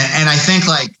 And I think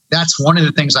like that's one of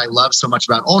the things I love so much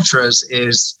about ultras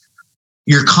is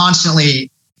you're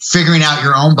constantly figuring out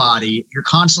your own body. You're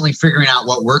constantly figuring out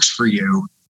what works for you.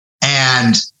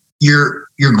 And you're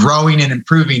growing and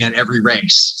improving at every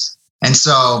race. And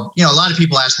so, you know, a lot of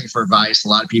people ask me for advice. A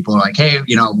lot of people are like, hey,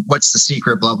 you know, what's the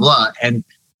secret, blah, blah. And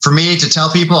for me to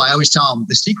tell people, I always tell them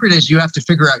the secret is you have to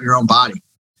figure out your own body.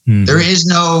 Mm-hmm.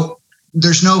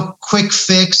 There's no quick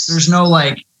fix. There's no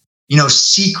like, you know,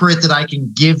 secret that I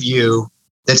can give you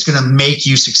that's going to make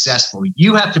you successful.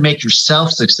 You have to make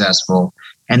yourself successful.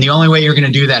 And the only way you're going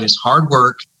to do that is hard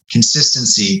work,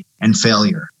 consistency, and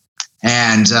failure.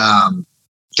 And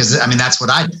because, I mean, that's what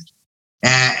I did.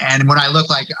 And when I look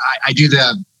like I do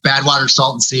the Badwater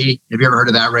Salton Sea. Have you ever heard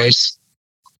of that race?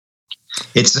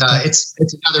 It's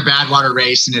another Badwater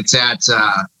race, and it's at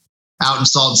out in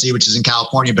Salton Sea, which is in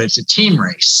California, but it's a team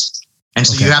race. And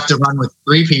so you have to run with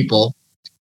 3 people,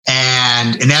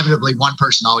 and inevitably one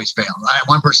person always fails.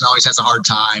 One person always has a hard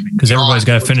time. Because everybody's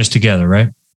got to finish together, right?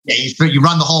 Yeah, you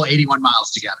run the whole 81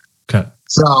 miles together. Okay.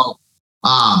 So,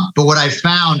 but what I've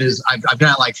found is I've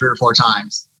done it like 3 or 4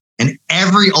 times, and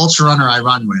every ultra runner I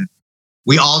run with,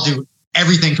 we all do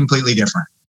everything completely different.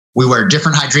 We wear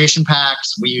different hydration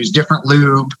packs. We use different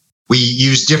lube. We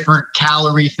use different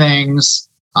calorie things.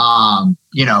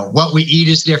 You know, what we eat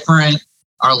is different.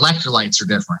 Our electrolytes are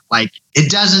different. Like,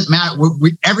 it doesn't matter.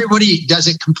 Everybody does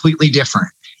it completely different.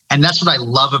 And that's what I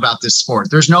love about this sport.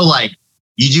 There's no like,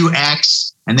 you do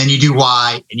X and then you do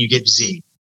Y and you get Z.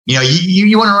 You know,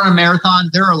 you want to run a marathon,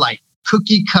 there are like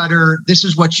cookie cutter. This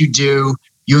is what you do.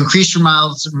 You increase your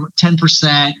miles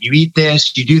 10%. You eat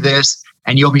this, you do this,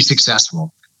 and you'll be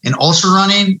successful. In ultra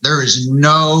running, there is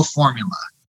no formula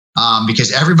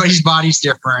because everybody's body's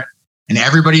different and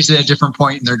everybody's at a different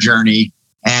point in their journey.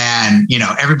 And, you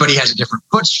know, everybody has a different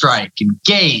foot strike and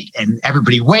gait, and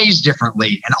everybody weighs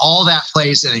differently. And all that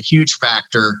plays in a huge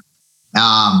factor.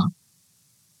 And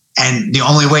the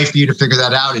only way for you to figure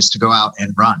that out is to go out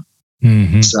and run.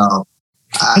 Mm-hmm. So,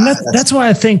 and that's why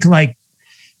I think like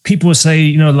people would say,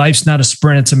 you know, life's not a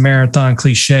sprint, it's a marathon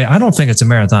cliche. I don't think it's a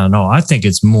marathon at all. I think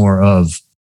it's more of,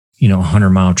 you know,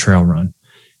 100-mile trail run.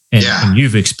 And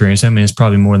you've experienced, I mean, it's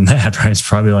probably more than that, right? It's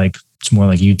probably like, it's more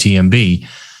like UTMB.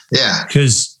 Yeah.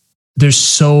 Because there's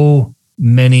so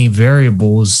many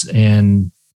variables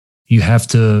and you have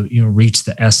to, you know, reach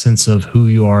the essence of who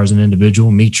you are as an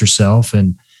individual, meet yourself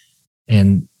and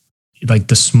like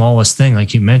the smallest thing,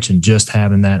 like you mentioned, just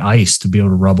having that ice to be able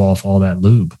to rub off all that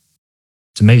lube.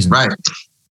 It's amazing. Right.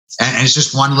 And it's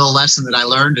just one little lesson that I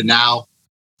learned. And now,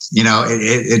 you know,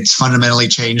 it's fundamentally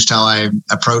changed how I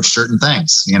approach certain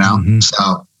things, you know? Mm-hmm.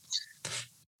 So.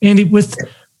 Andy, with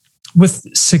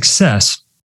success,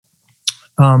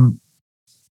 the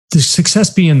success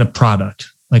being the product,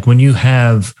 like when you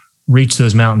have reached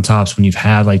those mountaintops, when you've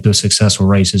had like those successful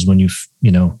races, when you've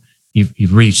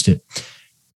reached it,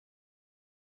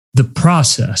 the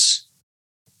process,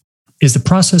 is the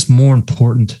process more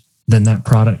important than that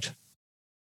product?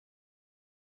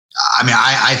 I mean,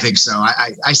 I think so.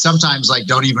 I sometimes like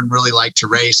don't even really like to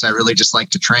race. I really just like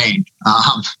to train.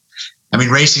 I mean,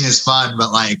 racing is fun,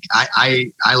 but like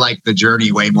I like the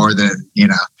journey way more than, you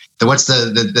know, what's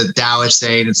the Taoist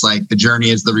saying? It's like the journey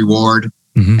is the reward.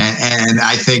 Mm-hmm. And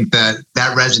I think that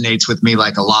resonates with me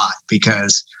like a lot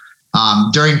because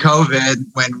during COVID,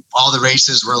 when all the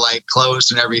races were like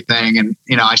closed and everything, and,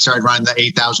 you know, I started running the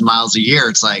 8,000 miles a year.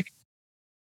 It's like,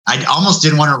 I almost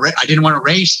didn't want to, I didn't want to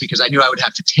race because I knew I would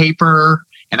have to taper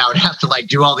and I would have to like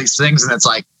do all these things. And it's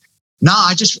like, no,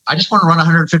 I just want to run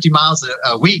 150 miles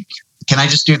a week. Can I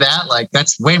just do that? Like,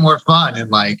 that's way more fun. And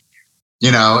like,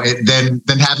 you know, than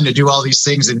having to do all these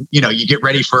things. And, you know, you get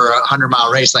ready for a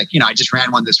 100-mile race. Like, you know, I just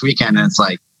ran one this weekend and it's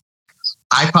like,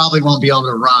 I probably won't be able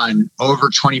to run over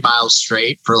 20 miles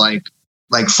straight for like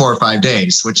 4 or 5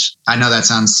 days, which I know that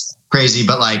sounds crazy,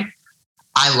 but like,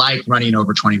 I like running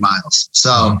over 20 miles.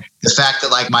 So the fact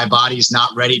that like my body's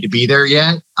not ready to be there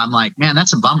yet, I'm like, man,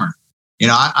 that's a bummer. You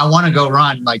know, I want to go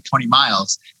run like 20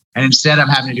 miles. And instead I'm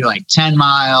having to do like 10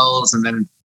 miles and then,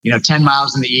 you know, 10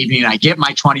 miles in the evening. I get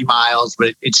my 20 miles,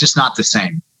 but it's just not the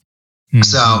same. Mm-hmm.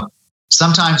 So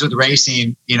sometimes with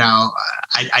racing, you know,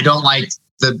 I don't like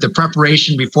the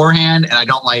preparation beforehand, and I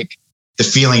don't like the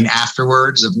feeling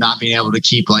afterwards of not being able to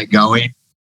keep like going.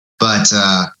 But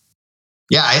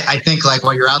yeah, I think like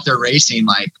while you're out there racing,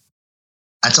 like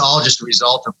that's all just a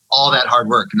result of all that hard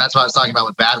work. And that's what I was talking about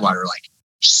with Badwater, like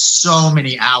so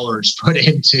many hours put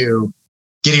into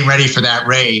getting ready for that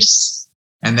race.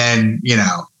 And then,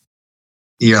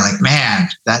 you're like, man,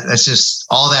 that's just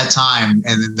all that time.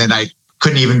 And then I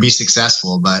couldn't even be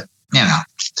successful, but I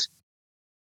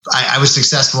was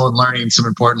successful in learning some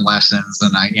important lessons,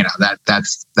 and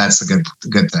that's a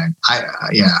good thing.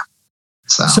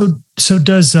 So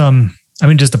does,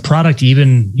 does the product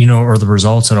even, or the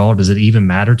results at all, does it even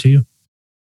matter to you?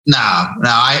 No,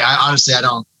 I honestly, I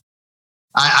don't.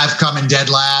 I've come in dead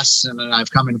last, and then I've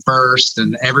come in first,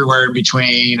 and everywhere in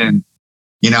between. And,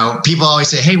 people always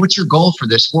say, hey, what's your goal for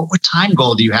this? What time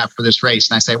goal do you have for this race?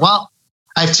 And I say, well,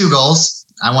 I have two goals.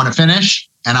 I want to finish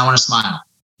and I want to smile,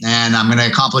 and I'm going to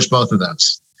accomplish both of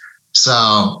those.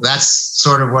 So that's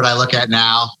sort of what I look at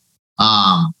now.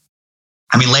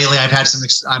 Lately I've had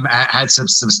some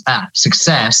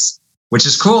success, which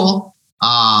is cool.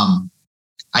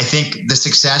 I think the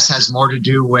success has more to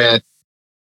do with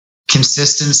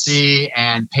consistency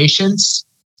and patience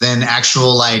than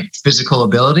actual like physical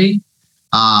ability.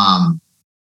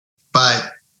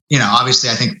 But obviously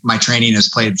I think my training has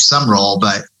played some role,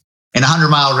 but in a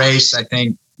 100-mile race, I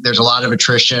think there's a lot of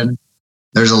attrition.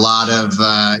 There's a lot of,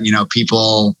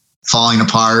 people falling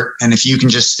apart. And if you can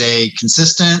just stay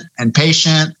consistent and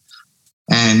patient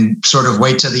and sort of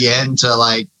wait to the end to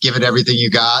like give it everything you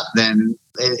got, then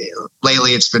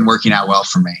lately it's been working out well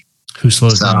for me. Who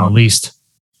slows down the least?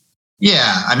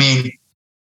 Yeah.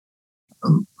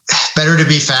 Better to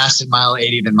be fast at mile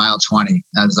 80 than mile 20,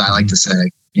 as I like to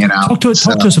say, Talk to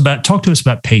us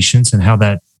about patience and how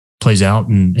that plays out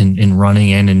in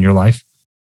running and in your life.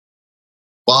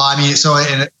 Well, so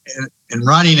in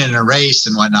running in a race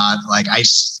and whatnot, like I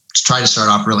try to start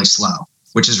off really slow,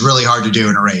 which is really hard to do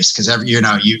in a race because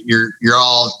you're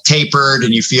all tapered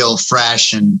and you feel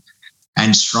fresh and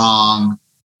strong,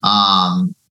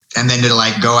 and then to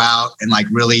like go out and like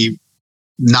really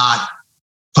not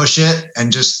push it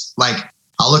and just like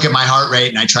I'll look at my heart rate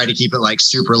and I try to keep it like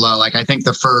super low. Like I think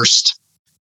the first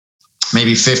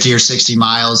maybe 50 or 60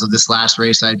 miles of this last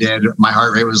race I did, my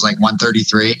heart rate was like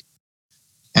 133.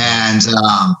 And,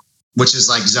 which is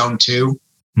like zone 2,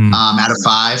 out of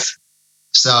 5.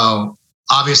 So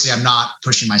obviously I'm not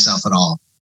pushing myself at all.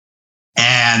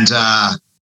 And,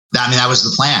 that was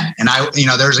the plan. And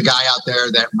there's a guy out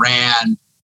there that ran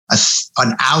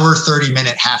an hour,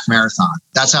 30-minute half marathon.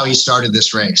 That's how he started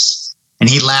this race. And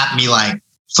he lapped me like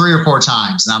 3 or 4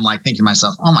 times. And I'm like thinking to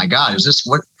myself, oh my God, is this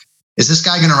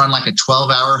guy going to run like a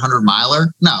 12-hour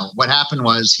 100-miler? No, what happened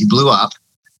was he blew up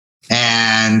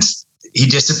and he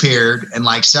disappeared. And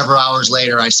like several hours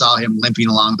later, I saw him limping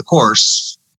along the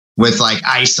course with like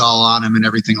ice all on him and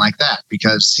everything like that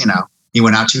because, he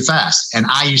went out too fast. And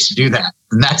I used to do that.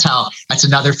 And that's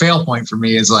another fail point for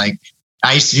me is like,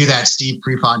 I used to do that Steve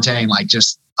Prefontaine, like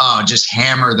just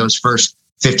hammer those first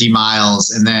 50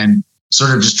 miles and then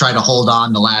sort of just try to hold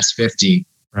on the last 50.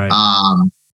 Right.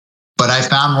 But I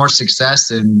found more success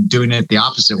in doing it the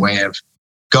opposite way of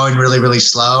going really, really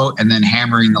slow and then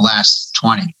hammering the last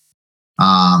 20.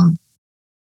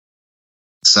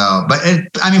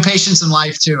 Patience in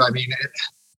life too.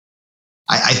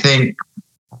 I think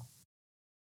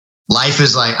life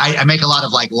is like, I make a lot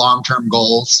of like long-term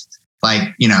goals.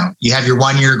 Like, you have your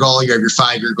 1-year goal, you have your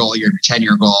 5-year goal, you have your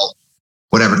 10-year goal,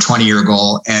 whatever, 20-year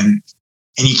goal. And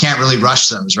you can't really rush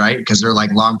those, right? Because they're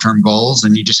like long-term goals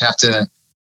and you just have to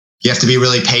be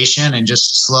really patient and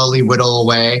just slowly whittle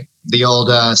away. The old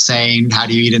saying, how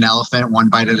do you eat an elephant? One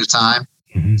bite at a time.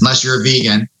 Mm-hmm. Unless you're a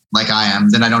vegan like I am,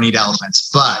 then I don't eat elephants.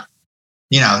 But,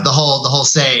 the whole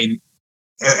saying,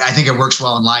 I think it works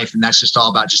well in life. And that's just all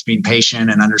about just being patient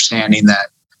and understanding that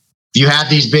if you have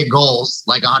these big goals,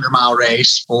 like a 100-mile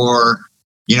race or,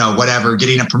 whatever,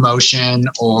 getting a promotion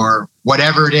or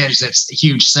whatever it is, that's a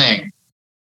huge thing.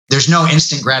 There's no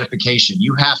instant gratification.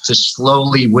 You have to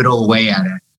slowly whittle away at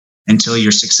it until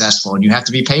you're successful, and you have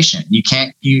to be patient. You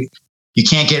can't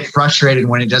get frustrated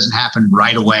when it doesn't happen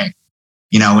right away.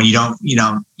 When you don't, you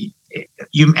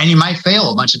might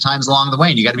fail a bunch of times along the way,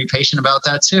 and you got to be patient about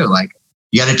that too. Like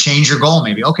you got to change your goal.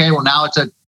 Maybe, okay, well now it's a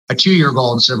 2-year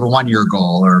goal instead of a 1-year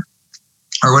goal or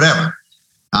whatever.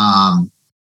 I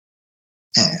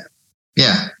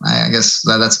guess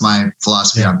that's my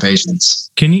philosophy on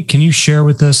patience. Can you share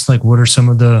with us, like, what are some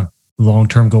of the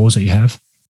long-term goals that you have?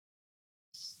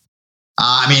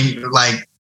 Like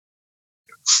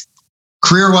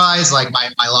career-wise, like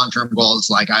my long-term goal is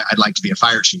like, I'd like to be a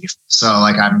fire chief. So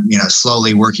like I'm,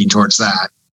 slowly working towards that,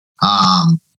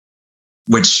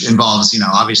 which involves,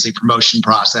 obviously promotion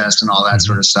process and all that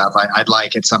sort of stuff. I'd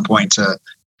like at some point to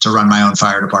run my own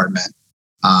fire department.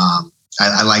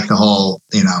 I like the whole,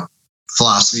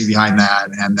 philosophy behind that.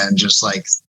 And then just like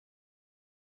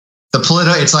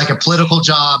it's like a political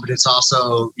job, but it's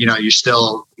also, you're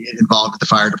still involved with the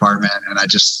fire department. And I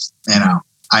just,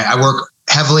 I work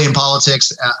heavily in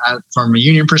politics from a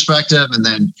union perspective. And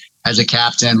then as a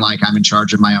captain, like I'm in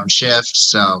charge of my own shift.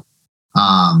 So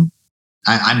I'm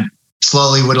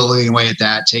slowly whittling away at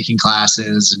that, taking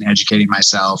classes and educating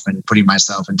myself and putting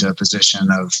myself into a position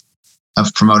of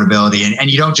promotability.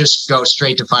 And you don't just go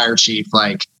straight to fire chief.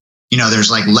 Like,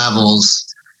 there's like levels,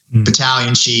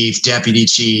 battalion chief, deputy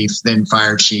chief, then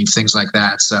fire chief, things like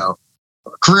that. So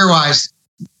career wise,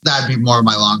 that'd be more of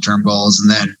my long-term goals. And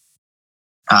then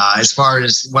as far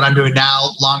as what I'm doing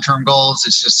now, long-term goals,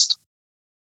 it's just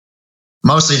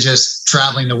mostly just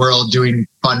traveling the world, doing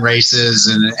fun races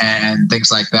and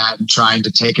things like that, and trying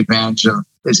to take advantage of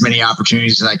as many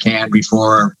opportunities as I can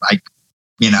before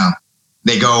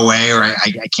they go away or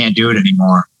I can't do it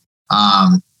anymore.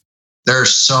 There are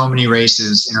so many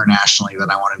races internationally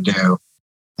that I want to do.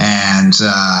 And,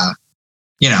 I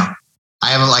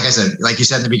have, like I said, like you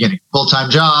said in the beginning,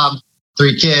 full-time job,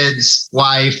 3 kids,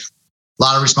 wife, a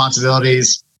lot of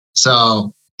responsibilities.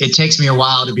 So it takes me a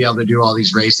while to be able to do all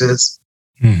these races.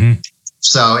 Mm-hmm.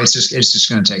 So it's just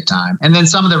going to take time. And then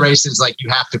some of the races, like you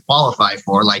have to qualify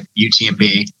for, like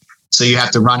UTMB. So you have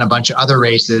to run a bunch of other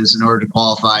races in order to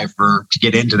qualify to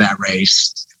get into that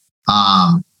race.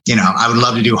 I would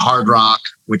love to do Hard Rock,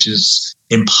 which is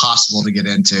impossible to get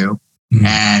into. Mm-hmm.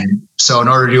 And so in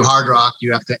order to do Hard Rock,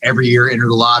 you have to every year enter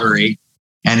the lottery.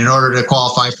 And in order to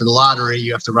qualify for the lottery,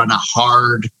 you have to run a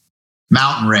hard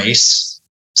mountain race.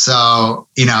 So,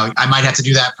 I might have to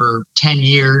do that for 10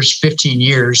 years, 15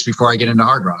 years before I get into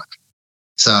Hard Rock.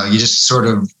 So you just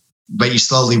but you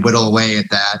slowly whittle away at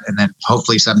that. And then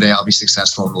hopefully someday I'll be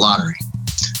successful in the lottery.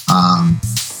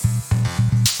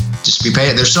 Just be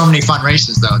paid. There's so many fun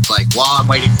races though. It's like, while I'm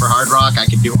waiting for Hard Rock, I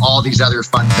can do all these other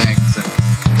fun things and,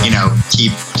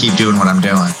 keep doing what I'm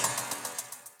doing.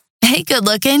 Hey, good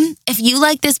looking. If you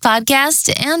like this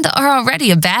podcast and are already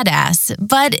a badass,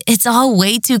 but it's all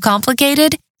way too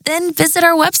complicated, then visit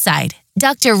our website,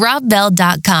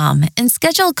 drrobbell.com, and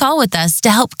schedule a call with us to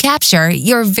help capture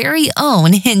your very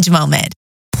own hinge moment.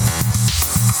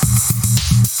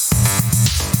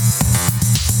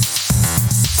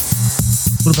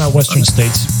 What about Western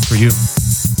States for you?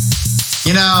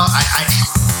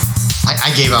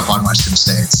 I gave up on Western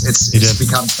States. It's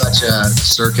become such a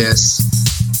circus.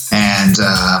 And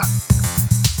I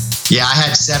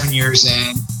had 7 years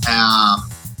in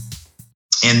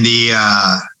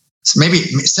maybe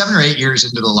 7 or 8 years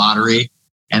into the lottery.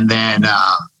 And then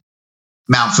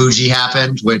Mount Fuji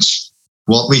happened, which,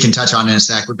 we can touch on in a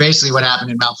sec. But basically what happened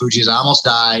in Mount Fuji is I almost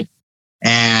died.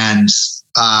 And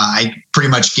I pretty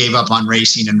much gave up on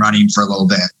racing and running for a little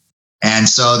bit. And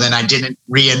so then I didn't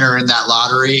re-enter in that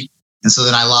lottery. And so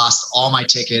then I lost all my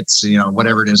tickets,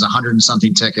 whatever it is, 100 and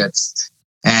something tickets.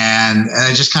 And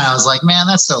I just kind of was like, man,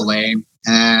 that's so lame.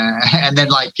 And then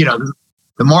the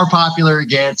more popular it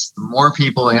gets, the more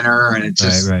people enter. And it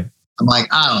just, right. I'm like,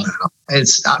 I don't know.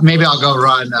 It's maybe I'll go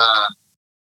run,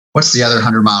 what's the other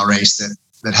 100-mile race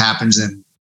that happens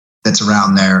that's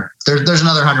around there. There's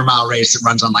another 100-mile race that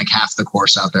runs on like half the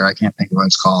course out there. I can't think of what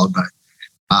it's called, but,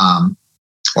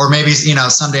 or maybe,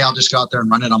 someday I'll just go out there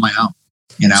and run it on my own,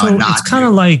 so and not it's kind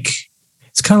of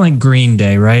like Green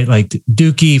Day, right? Like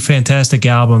Dookie, fantastic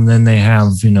album. Then they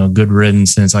have, Good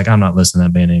Riddance. And it's like, I'm not listening to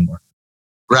that band anymore.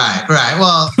 Right.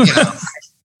 Well,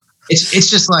 it's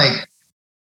just like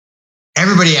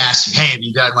everybody asks you, hey, have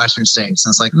you done Western States?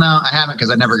 And it's like, no, I haven't because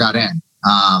I never got in.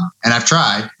 And I've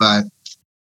tried, but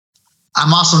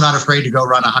I'm also not afraid to go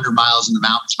run 100 miles in the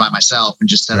mountains by myself and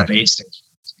just set up aid stations.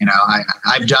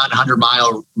 I've done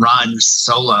 100-mile runs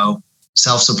solo,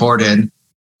 self-supported.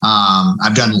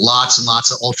 I've done lots and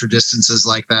lots of ultra distances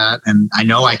like that, and I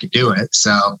know I could do it.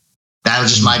 So that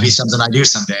just might be something I do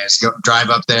someday, is go drive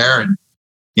up there and,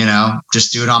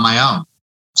 just do it on my own.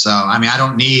 So, I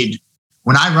don't need,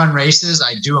 when I run races,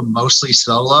 I do them mostly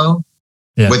solo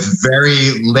with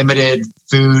very limited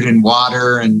food and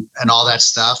water and all that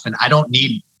stuff. And I don't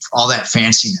need all that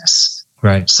fanciness.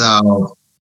 Right. So,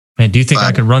 man, do you think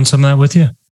I could run some of that with you?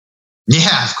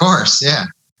 Yeah, of course. Yeah.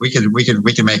 We could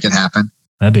make it happen.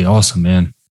 That'd be awesome,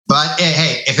 man. But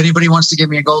hey, if anybody wants to give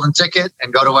me a golden ticket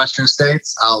and go to Western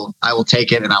States, I will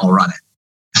take it and I will run it.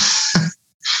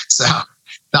 So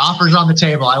the offer's on the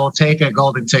table. I will take a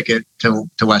golden ticket to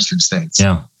Western States.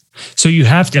 Yeah. So you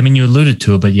have to, you alluded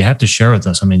to it, but you have to share with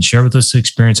us. Share with us the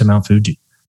experience at Mount Fuji.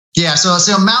 Yeah. So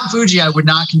Mount Fuji, I would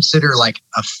not consider like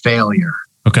a failure.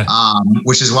 Okay.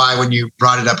 Which is why when you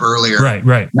brought it up earlier, right.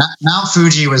 Mount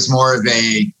Fuji was more of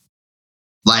a,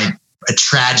 like, a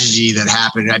tragedy that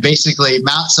happened. I basically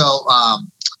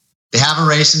they have a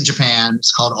race in Japan.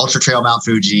 It's called Ultra Trail Mount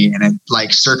Fuji, and it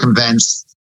like circumvents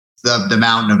the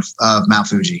mountain of Mount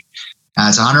Fuji.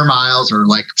 It's 100 miles or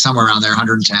like somewhere around there,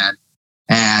 110.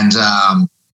 And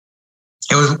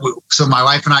so my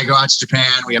wife and I go out to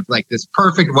Japan. We have like this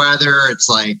perfect weather. It's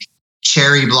like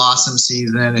cherry blossom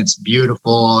season. It's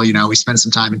beautiful. You know, we spend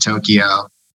some time in Tokyo.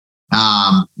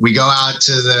 We go out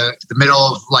to the middle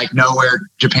of like nowhere,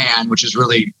 Japan, which is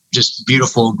really just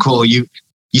beautiful and cool. You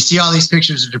see all these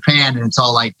pictures of Japan and it's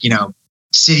all like, you know,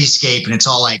 cityscape and it's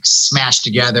all like smashed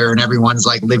together and everyone's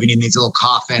like living in these little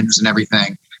coffins and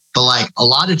everything. But like a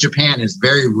lot of Japan is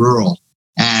very rural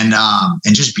and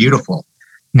just beautiful.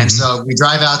 Mm-hmm. And so we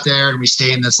drive out there and we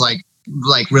stay in this like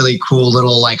really cool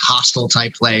little like hostel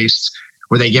type place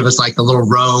where they give us like the little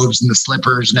robes and the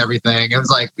slippers and everything. It was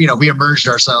like, you know, we immersed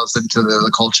ourselves into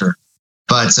the culture.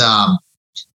 But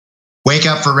wake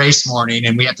up for race morning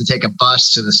and we have to take a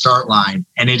bus to the start line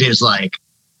and it is like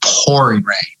pouring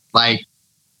rain, like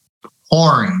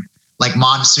pouring, like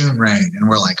monsoon rain. And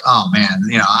we're like, oh man,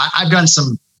 you know, I've done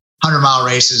some 100-mile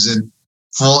races and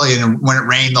when it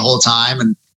rained the whole time.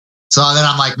 And so then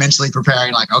I'm like mentally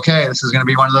preparing, like, okay, this is going to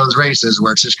be one of those races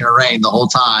where it's just going to rain the whole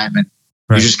time. And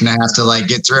you're just going to have to like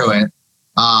get through it.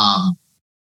 And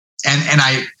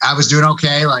I was doing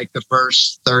okay. Like the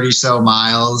first 30 so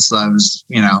miles, I was,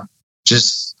 you know,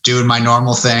 just doing my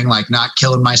normal thing, like not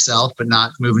killing myself, but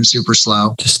not moving super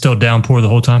slow. Just still downpour the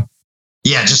whole time.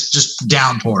 Yeah. Just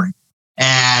downpouring.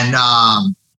 And,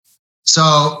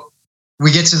 so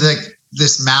we get to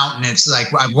this mountain. It's like,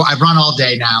 I've run all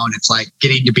day now and it's like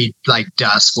getting to be like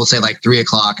dusk. We'll say like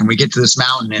 3:00 and we get to this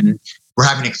mountain and we're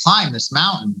having to climb this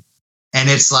mountain. And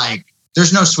it's like,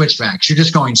 there's no switchbacks. You're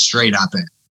just going straight up it.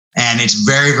 And it's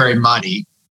very, very muddy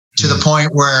to the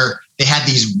point where they had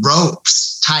these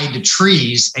ropes tied to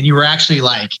trees and you were actually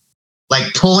like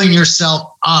pulling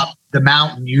yourself up the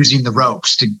mountain using the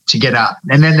ropes to get up.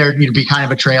 And then there'd be kind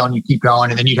of a trail and you keep going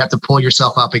and then you'd have to pull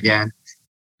yourself up again.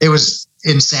 It was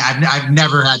insane. I've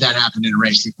never had that happen in a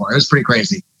race before. It was pretty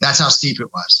crazy. That's how steep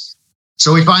it was.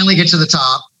 So we finally get to the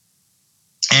top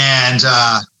and,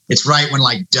 it's right when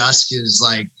like dusk is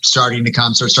like starting to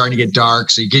come. So it's starting to get dark.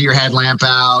 So you get your headlamp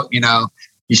out, you know,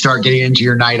 you start getting into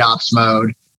your night ops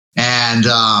mode. And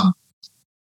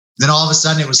then all of a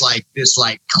sudden it was like this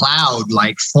like cloud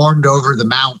like formed over the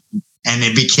mountain and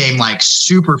it became like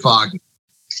super foggy.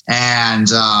 And,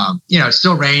 you know, it's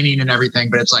still raining and everything,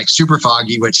 but it's like super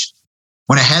foggy, which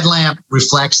when a headlamp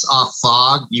reflects off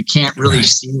fog, you can't really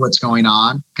see what's going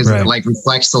on because it like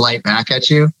reflects the light back at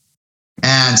you.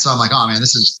 And so I'm like, oh man,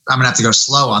 I'm gonna have to go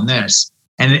slow on this.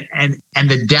 And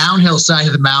the downhill side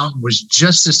of the mountain was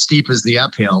just as steep as the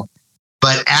uphill.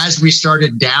 But as we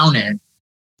started down it,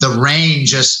 the rain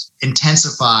just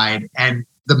intensified and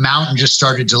the mountain just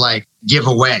started to like give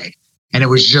away. And it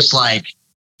was just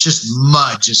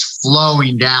mud just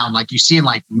flowing down like you see in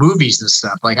like movies and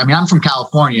stuff. Like, I mean, I'm from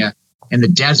California in the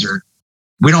desert.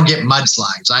 We don't get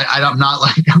mudslides. I'm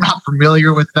not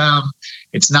familiar with them.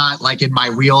 It's not like in my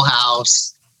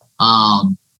wheelhouse. I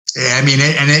mean,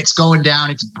 it's going down,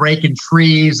 it's breaking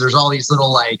trees. There's all these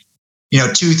little like, you know,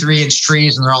 2-3 inch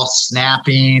trees and they're all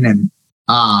snapping. And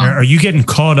are you getting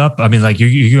caught up? I mean, like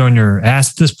you're on your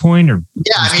ass at this point or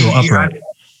yeah, I mean, upright?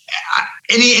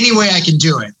 Any way I can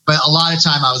do it. But a lot of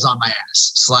time I was on my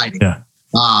ass sliding. Yeah.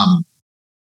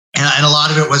 And a lot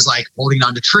of it was like holding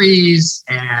onto trees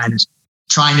and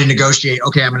trying to negotiate,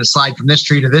 okay, I'm going to slide from this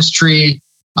tree to this tree.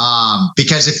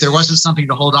 Because if there wasn't something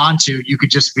to hold on to, you could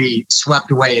just be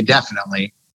swept away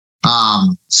indefinitely.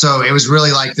 So it was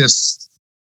really like this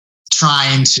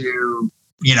trying to,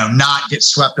 you know, not get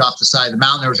swept off the side of the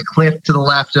mountain. There was a cliff to the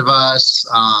left of us.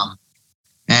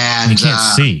 And you can't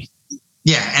see.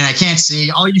 Yeah. And I can't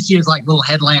see. All you see is like little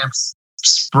headlamps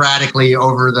sporadically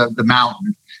over the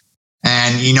mountain.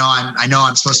 And, you know, I know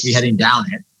I'm supposed to be heading down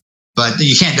it, but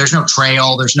you can't, there's no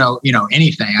trail. There's no, you know,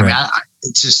 anything. I mean,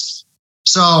 it's just,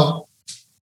 so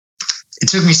it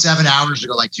took me 7 hours to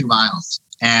go like 2 miles.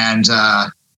 And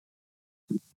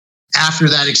after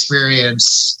that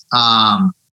experience,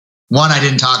 one, I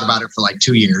didn't talk about it for like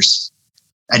 2 years.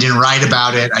 I didn't write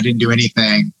about it. I didn't do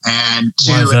anything. And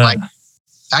two, like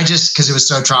because it was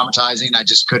so traumatizing,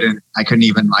 I couldn't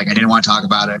even like, I didn't want to talk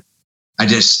about it. I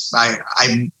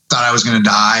thought I was going to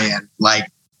die. And like,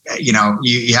 you know,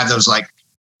 you have those like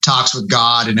talks with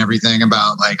God and everything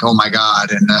about like, oh my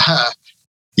God. And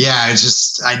yeah, it's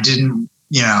just, I didn't,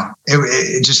 you know,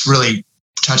 it just really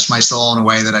touched my soul in a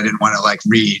way that I didn't want to like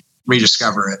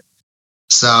rediscover it.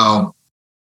 So,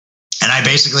 and I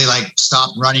basically like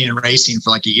stopped running and racing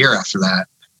for like a year after that.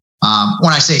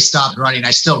 When I say stopped running,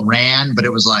 I still ran, but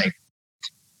it was like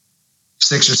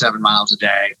 6 or 7 miles a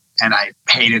day. And I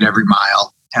hated every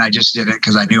mile. And I just did it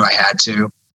because I knew I had to.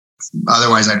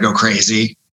 Otherwise, I'd go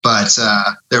crazy. But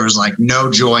there was like no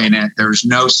joy in it. There was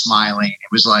no smiling.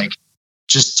 It was like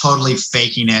just totally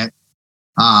faking it.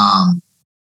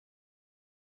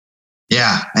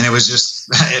 Yeah. And it was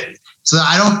just, so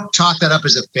I don't chalk that up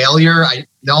as a failure.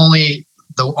 The only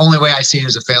way I see it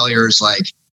as a failure is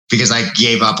like, because I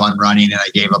gave up on running and I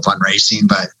gave up on racing.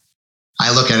 But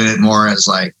I look at it more as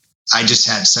like, I just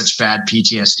had such bad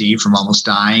PTSD from almost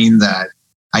dying that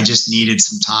I just needed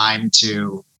some time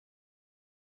to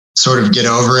sort of get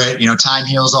over it. Time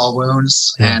heals all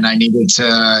wounds, and I needed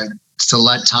to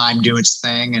let time do its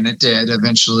thing. And it did.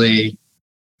 Eventually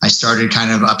I started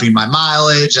kind of upping my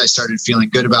mileage. I started feeling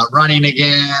good about running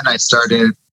again. I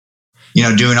started,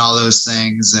 doing all those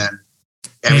things, and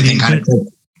everything kind of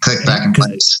clicked back in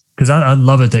place. Because I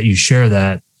love it that you share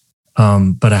that.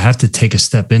 But I have to take a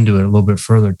step into it a little bit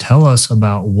further. Tell us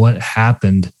about what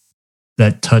happened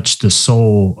that touched the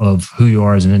soul of who you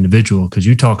are as an individual. Because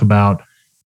you talk about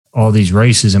all these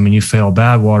races. I mean, you fail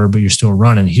Badwater, but you're still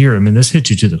running here. I mean, this hits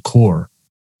you to the core.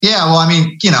 Yeah. Well, I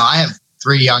mean, I have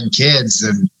 3 young kids,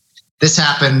 and this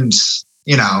happened,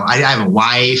 I have a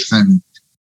wife, and,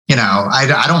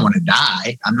 I don't want to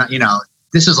die. I'm not,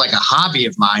 this is like a hobby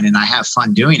of mine, and I have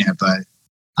fun doing it, but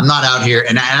I'm not out here.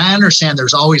 And I understand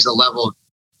there's always a level of,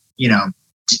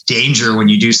 danger when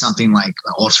you do something like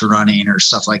ultra running or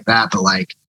stuff like that. But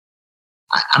like,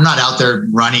 I'm not out there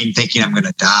running thinking I'm going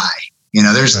to die.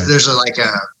 There's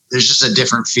just a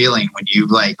different feeling when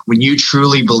you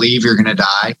truly believe you're going to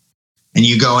die, and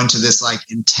you go into this like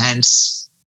intense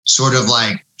sort of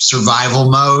like survival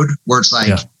mode where it's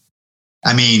like,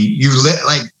 I mean, you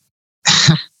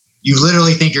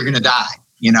literally think you're going to die,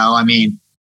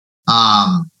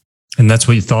 and that's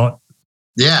what you thought?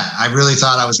 Yeah, I really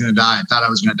thought I was going to die. I thought I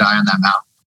was going to die on that mountain.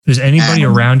 Is anybody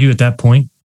around you at that point?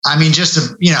 I mean, just,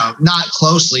 not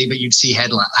closely, but you'd see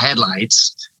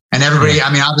headlights, and everybody,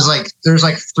 I mean, I was like, there's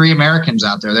like 3 Americans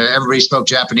out there. Everybody spoke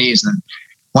Japanese. And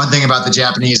one thing about the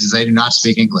Japanese is they do not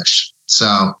speak English.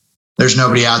 So there's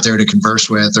nobody out there to converse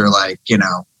with or like,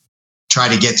 try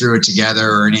to get through it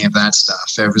together or any of that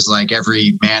stuff. It was like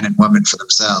every man and woman for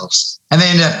themselves. And they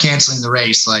ended up canceling the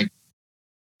race like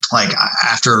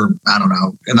after, I don't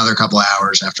know, another couple of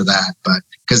hours after that, but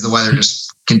because the weather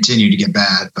just continued to get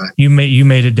bad. But you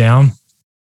made it down?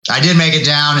 I did make it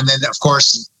down. And then of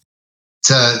course,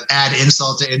 to add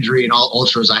insult to injury in all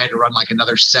ultras, I had to run like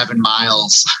another 7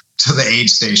 miles to the aid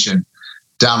station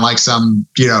down like some,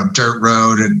 dirt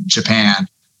road in Japan.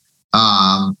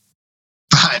 But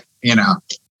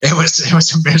it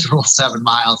was a miserable 7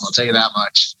 miles. I'll tell you that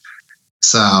much.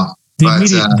 So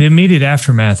the immediate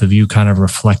aftermath of you kind of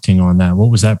reflecting on that, what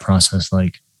was that process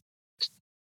like?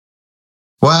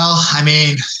 Well, I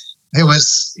mean, it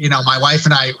was, my wife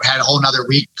and I had a whole nother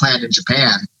week planned in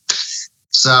Japan.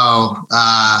 So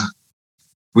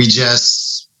we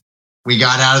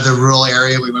got out of the rural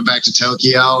area. We went back to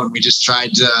Tokyo, and we just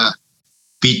tried to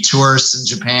be tourists in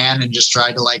Japan and just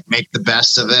tried to like make the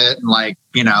best of it, and like,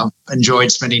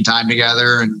 enjoyed spending time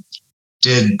together and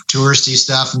did touristy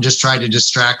stuff and just tried to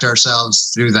distract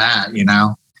ourselves through that,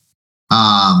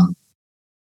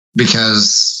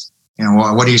 because,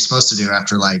 what are you supposed to do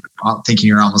after like thinking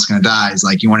you're almost going to die? Is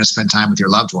like, you want to spend time with your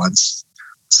loved ones.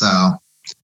 So,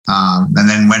 and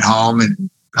then went home and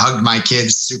hugged my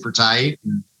kids super tight.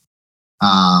 And,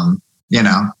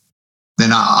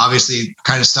 then I obviously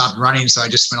kind of stopped running. So I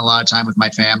just spent a lot of time with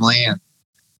my family and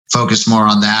focused more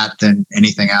on that than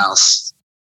anything else.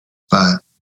 But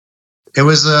it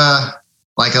was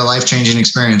like a life-changing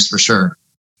experience for sure.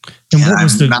 And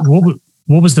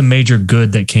what was the major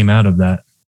good that came out of that?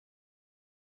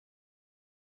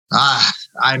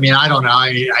 I mean, I don't know.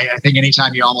 I think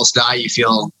anytime you almost die, you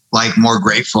feel like more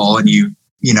grateful, and you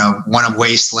want to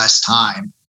waste less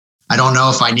time. I don't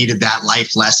know if I needed that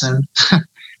life lesson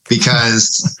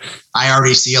because I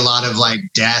already see a lot of like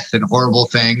death and horrible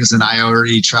things, and I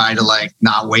already try to like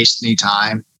not waste any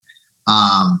time.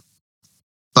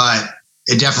 But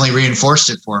it definitely reinforced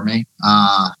it for me.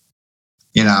 I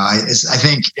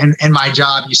think in my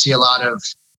job, you see a lot of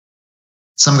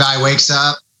some guy wakes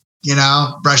up,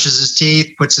 brushes his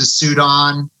teeth, puts his suit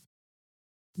on,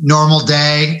 normal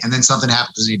day, and then something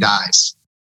happens and he dies.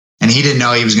 And he didn't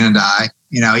know he was going to die.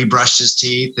 He brushed his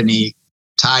teeth and he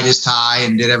tied his tie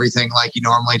and did everything like he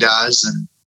normally does. And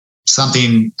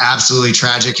something absolutely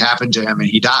tragic happened to him and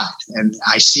he died. And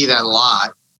I see that a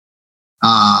lot.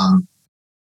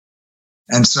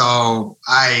 And so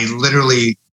I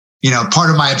literally, part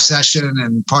of my obsession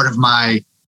and part of my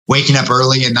waking up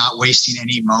early and not wasting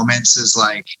any moments is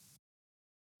like,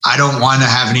 I don't want to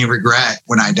have any regret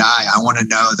when I die. I want to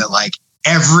know that like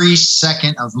every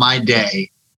second of my day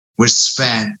was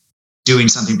spent doing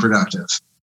something productive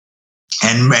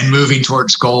and moving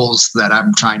towards goals that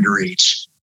I'm trying to reach.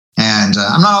 And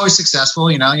I'm not always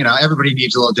successful, you know, everybody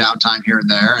needs a little downtime here and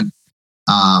there. And,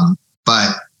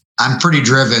 but I'm pretty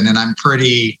driven and I'm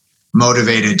pretty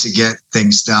motivated to get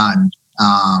things done.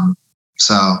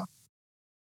 So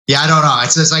yeah, I don't know.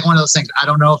 It's like one of those things. I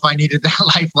don't know if I needed that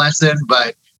life lesson,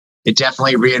 but it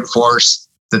definitely reinforced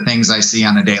the things I see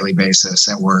on a daily basis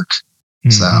at work.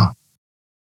 Mm-hmm. So.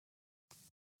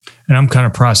 And I'm kind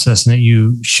of processing that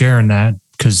you sharing that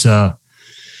because I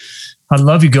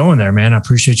love you going there, man. I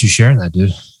appreciate you sharing that,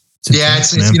 dude.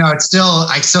 It's you know, it's still,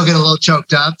 I still get a little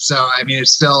choked up. So, I mean,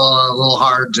 it's still a little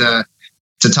hard to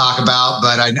talk about,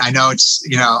 but I know it's,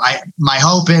 you know, my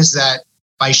hope is that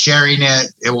by sharing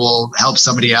it, it will help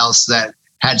somebody else that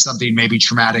had something maybe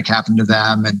traumatic happen to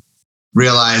them and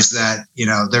realize that, you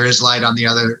know, there is light on the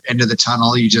other end of the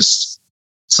tunnel. You just,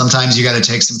 sometimes you got to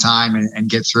take some time and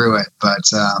get through it.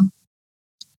 But,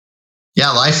 yeah,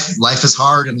 life is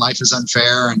hard and life is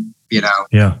unfair and, you know,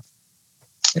 yeah,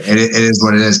 it is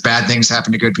what it is. Bad things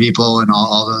happen to good people and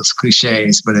all those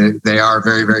cliches, but they are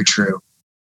very, very true.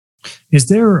 Is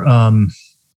there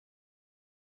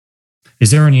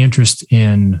any interest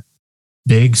in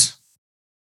bigs?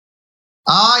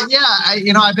 Yeah,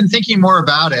 I've been thinking more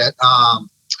about it.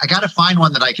 I got to find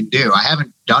one that I can do. I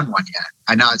haven't done one yet.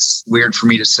 I know it's weird for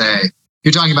me to say.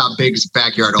 You're talking about Big's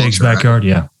Backyard Ultra. Big's Backyard,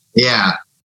 right? Yeah.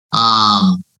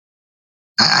 I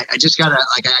just gotta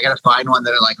I gotta find one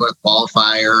that like a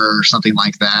qualifier or something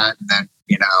like that. And then,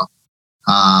 you know,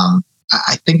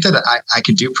 I think that I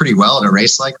could do pretty well at a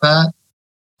race like that,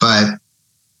 but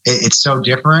it's so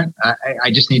different. I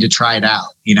just need to try it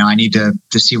out. You know, I need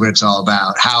to see what it's all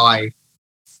about.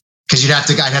 Because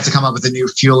I'd have to come up with a new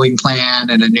fueling plan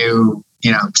and a new,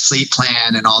 you know, sleep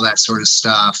plan and all that sort of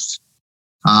stuff.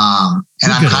 And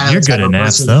you're good at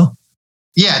NAS though.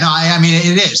 Yeah, no, I mean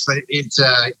it is, but it's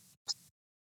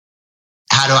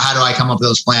how do I come up with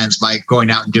those plans by going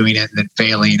out and doing it and then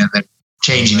failing and then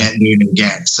changing it and doing it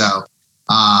again. So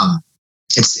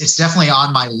it's definitely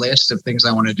on my list of things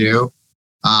I want to do.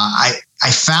 I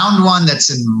found one that's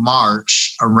in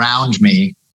March around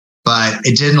me, but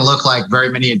it didn't look like very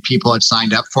many people had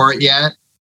signed up for it yet.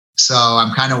 So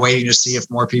I'm kind of waiting to see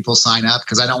if more people sign up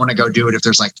because I don't want to go do it if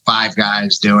there's like 5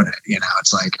 guys doing it. You know,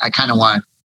 it's like I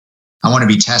want to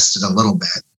be tested a little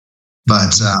bit,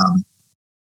 but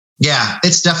yeah,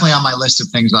 it's definitely on my list of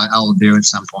things I'll do at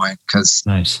some point because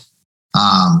nice.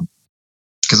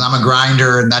 Because I'm a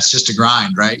grinder and that's just a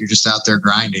grind, right? You're just out there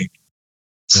grinding.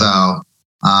 Yeah. So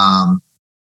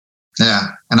yeah,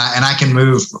 and I can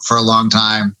move for a long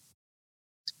time.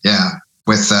 Yeah,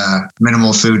 with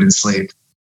minimal food and sleep.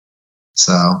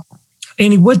 So,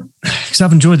 Andy, because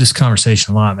I've enjoyed this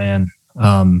conversation a lot, man.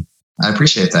 I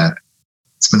appreciate that.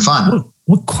 It's been fun.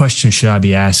 What question should I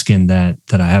be asking that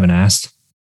I haven't asked?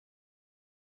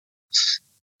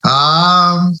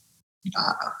 I don't know.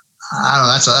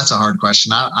 That's a hard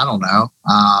question. I don't know.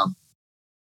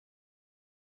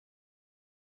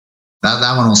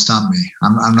 That one will stump me.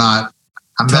 I'm not.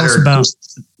 I'm tell better.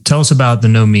 Tell us about the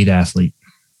no meat athlete.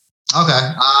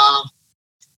 Okay.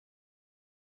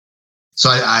 So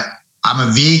I'm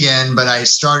a vegan, but I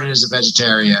started as a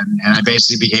vegetarian, and I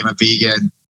basically became a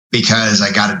vegan because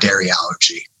I got a dairy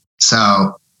allergy.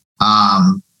 So,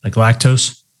 like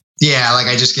lactose? Yeah, like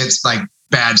I just get like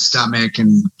bad stomach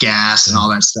and gas and all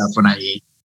that stuff when I eat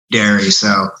dairy.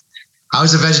 So I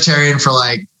was a vegetarian for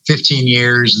like 15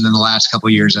 years. And then the last couple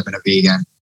of years I've been a vegan.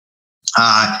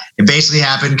 It basically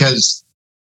happened because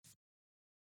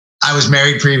I was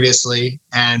married previously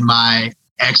and my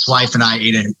ex-wife and I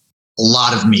ate a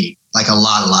lot of meat, like a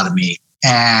lot of meat.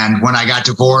 And when I got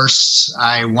divorced,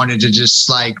 I wanted to just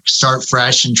like start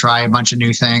fresh and try a bunch of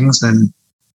new things. And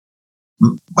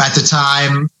at the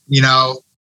time, you know,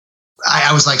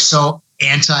 I was like so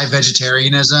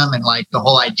anti-vegetarianism and like the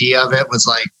whole idea of it was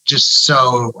like just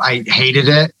so I hated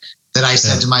it that I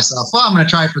said to myself, well, I'm going to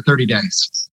try it for 30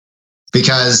 days.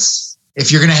 Because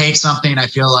if you're going to hate something, I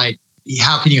feel like,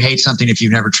 how can you hate something if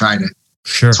you've never tried it?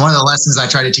 Sure. It's one of the lessons I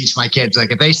try to teach my kids.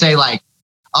 Like if they say like,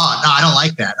 oh, no, I don't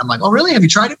like that. I'm like, oh, really? Have you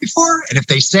tried it before? And if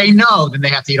they say no, then they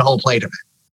have to eat a whole plate of it.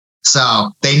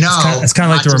 So they know. It's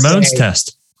kind of like the Ramones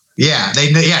test. Yeah,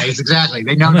 it's exactly.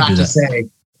 They know not to say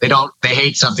they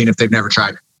hate something if they've never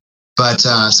tried it. But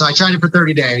so I tried it for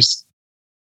 30 days.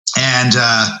 And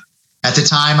at the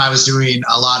time I was doing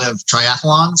a lot of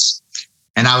triathlons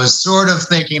and I was sort of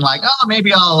thinking like, oh,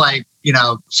 maybe I'll like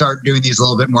start doing these a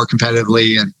little bit more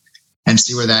competitively and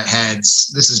see where that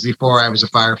heads. This is before I was a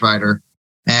firefighter.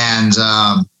 And,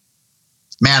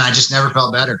 man, I just never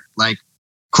felt better. Like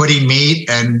quitting meat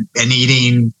and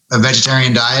eating a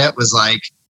vegetarian diet was like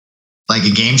a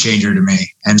game changer to me.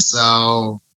 And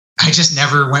so I just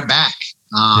never went back.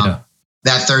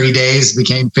 That 30 days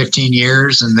became 15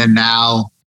 years. And then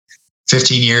now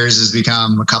 15 years has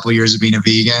become a couple of years of being a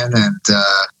vegan. And,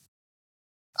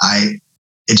 I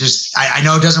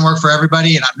know it doesn't work for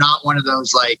everybody. And I'm not one of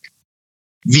those like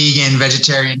vegan,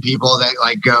 vegetarian people that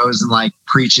like goes and like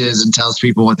preaches and tells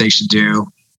people what they should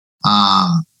do.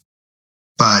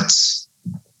 But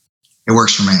it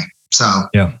works for me. So,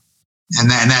 yeah. And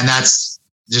then that's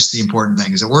just the important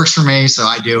thing is it works for me. So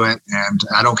I do it and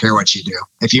I don't care what you do.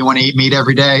 If you want to eat meat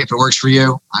every day, if it works for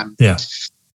you, I'm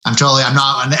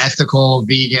not an ethical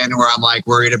vegan where I'm like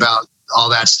worried about all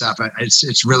that stuff.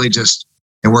 It's really just,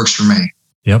 it works for me.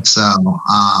 Yep. So,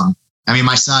 I mean,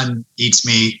 my son eats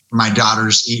meat. My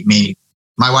daughters eat meat.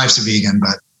 My wife's a vegan,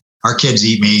 but our kids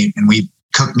eat meat and we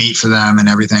cook meat for them and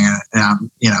everything.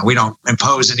 And, we don't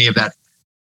impose any of that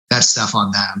stuff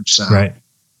on them. So, right.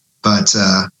 But,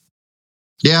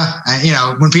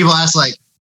 when people ask, like,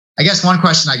 I guess one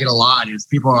question I get a lot is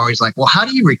people are always like, well, how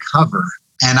do you recover?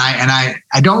 And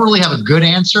I don't really have a good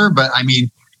answer, but I mean,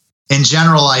 in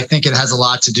general, I think it has a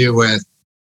lot to do with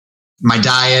my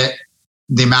diet,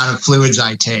 the amount of fluids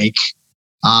I take,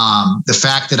 the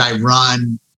fact that I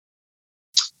run,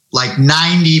 like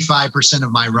 95%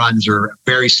 of my runs are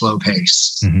very slow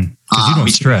pace. Mm-hmm. 'Cause you don't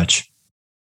stretch.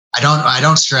 I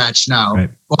don't stretch. No. Right.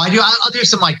 Well, I'll do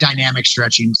some like dynamic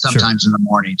stretching sometimes in the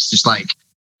mornings, just like,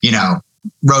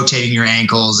 rotating your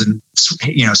ankles and,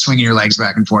 swinging your legs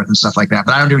back and forth and stuff like that.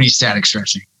 But I don't do any static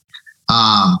stretching.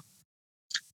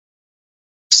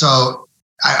 So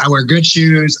I wear good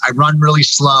shoes. I run really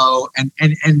slow. And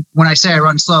when I say I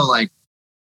run slow, like,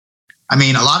 I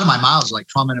mean, a lot of my miles are like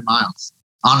 12-minute miles,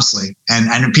 honestly.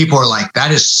 And people are like,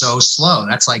 that is so slow.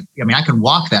 That's like, I mean, I can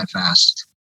walk that fast.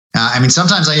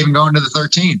 Sometimes I even go into the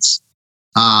 13s.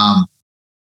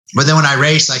 But then when I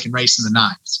race, I can race in the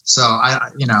 9s. So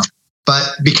but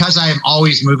because I am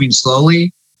always moving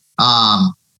slowly,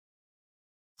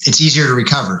 it's easier to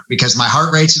recover because my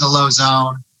heart rate's in a low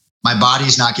zone. My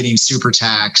body's not getting super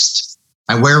taxed.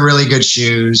 I wear really good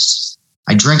shoes.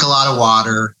 I drink a lot of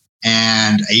water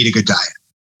and I eat a good diet.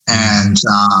 And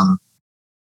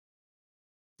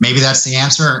maybe that's the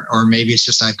answer, or maybe it's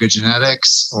just I have good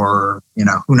genetics, or,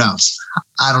 who knows?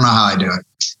 I don't know how I do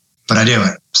it, but I do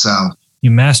it. So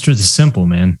you master the simple,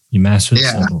 man. You master the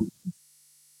simple.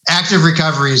 Active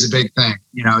recovery is a big thing.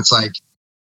 It's like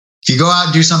if you go out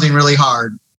and do something really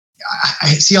hard,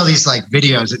 I see all these like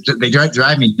videos. They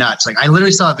drive me nuts. Like I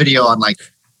literally saw a video on like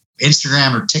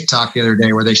Instagram or TikTok the other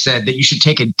day where they said that you should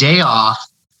take a day off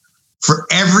for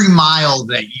every mile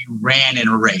that you ran in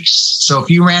a race. So if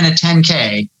you ran a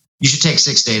 10K, you should take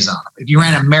 6 days off. If you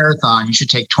ran a marathon, you should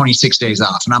take 26 days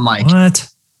off. And I'm like, what?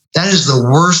 That is the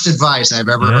worst advice I've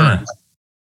ever heard.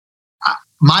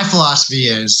 My philosophy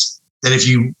is that if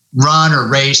you run or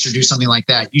race or do something like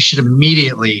that, you should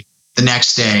immediately the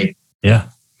next day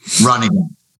run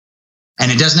again.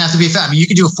 And it doesn't have to be fast. I mean, you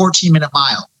can do a 14-minute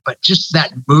mile, but just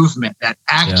that movement, that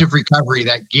active recovery,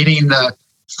 that getting the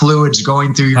fluids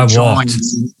going through your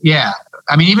joints. Yeah.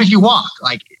 I mean, even if you walk,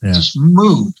 like just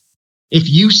move. If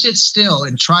you sit still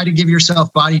and try to give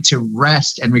yourself body to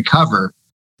rest and recover,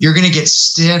 you're going to get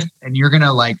stiff and you're going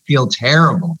to like feel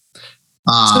terrible.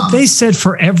 So they said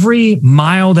for every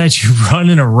mile that you run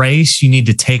in a race, you need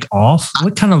to take off.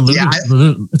 What kind of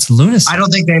it's lunacy? I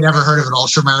don't think they'd ever heard of an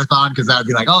ultra marathon because that would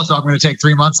be like, oh, so I'm going to take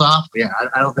 3 months off. Yeah,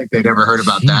 I don't think they'd ever heard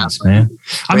about that. Man.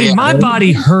 I mean, my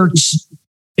body hurts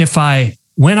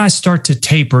when I start to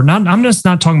taper. I'm just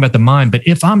not talking about the mind, but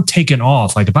if I'm taking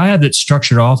off, like if I have it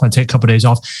structured off, I take a couple of days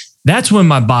off. That's when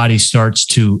my body starts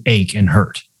to ache and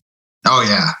hurt. Oh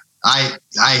yeah, I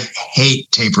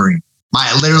hate tapering.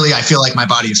 I feel like my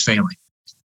body is failing,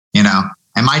 and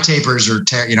my tapers are,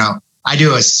 I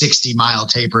do a 60-mile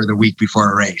taper the week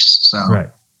before a race. So,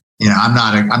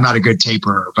 I'm not a good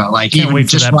taperer, but like even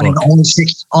just running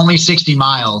only 60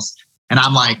 miles. And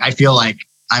I'm like, I feel like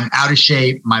I'm out of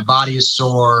shape. My body is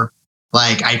sore.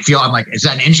 Like I'm like, is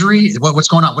that an injury? What's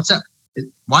going on? What's that?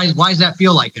 Why does that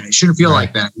feel like that? It shouldn't feel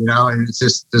like that, and it's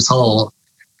just this whole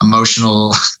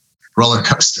emotional roller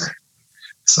coaster.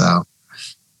 So.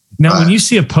 Now, when you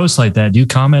see a post like that, do you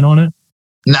comment on it?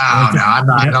 No, I'm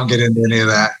not. I don't get into any of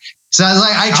that. So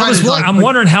I was like, I'm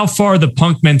wondering how far the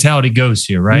punk mentality goes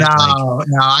here, right? No.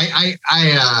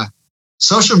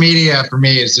 Social media for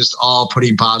me is just all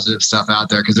putting positive stuff out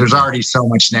there because there's already so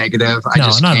much negative. I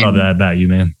love that about you,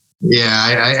 man.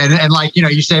 Yeah. And like,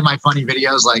 you say my funny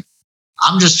videos, like,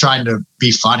 I'm just trying to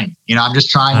be funny. I'm just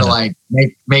trying to like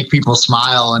make people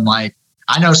smile. And like,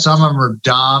 I know some of them are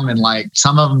dumb and like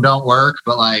some of them don't work,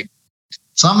 but like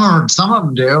some of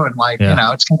them do. And like,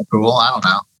 it's kind of cool. I don't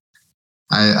know.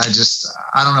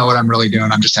 I don't know what I'm really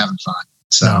doing. I'm just having fun.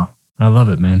 So no, I love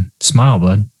it, man. Smile,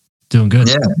 bud. Doing good.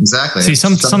 Yeah, exactly. See,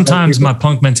 sometimes my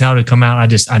punk mentality come out.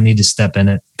 I need to step in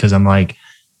it because I'm like,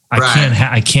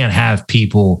 I can't have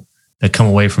people that come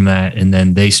away from that and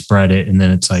then they spread it. And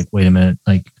then it's like, wait a minute,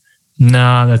 like,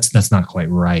 nah, that's not quite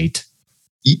right.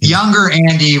 Younger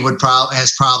Andy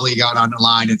has probably got on the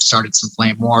line and started some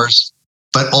flame wars,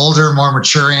 but older, more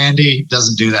mature Andy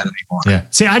doesn't do that anymore. Yeah.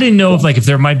 See, I didn't know if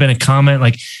there might have been a comment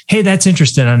like, hey, that's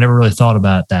interesting. I never really thought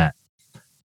about that.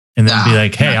 And then be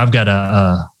like, hey, I've got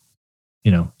a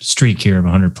streak here of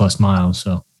 100+ miles.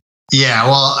 So yeah,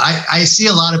 well, I see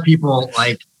a lot of people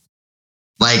like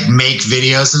make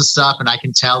videos and stuff, and I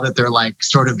can tell that they're like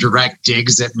sort of direct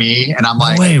digs at me, and I'm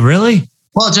like, wait, really?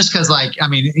 Well, just because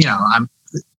I'm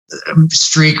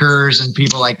streakers and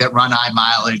people like that run high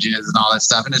mileages and all that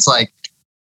stuff, and it's like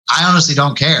I honestly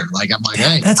don't care. Like I'm like,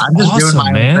 hey, I'm just doing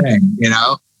my own thing,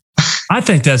 I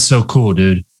think that's so cool,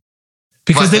 dude.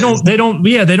 Because they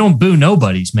don't boo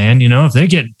nobodies, man. If they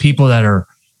get people that are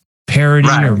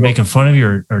parodying or making fun of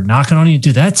you or knocking on you,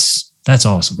 dude, that's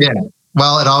awesome. Yeah.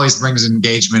 Well, it always brings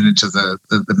engagement into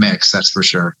the mix. That's for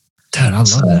sure. Dude, I love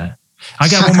that. I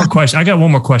got one more question.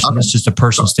 Okay. That's just a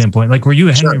personal standpoint. Like, were you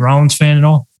a Henry Rollins fan at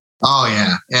all? Oh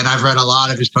yeah. And I've read a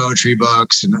lot of his poetry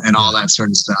books and all that sort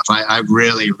of stuff. I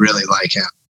really, really like him.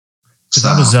 So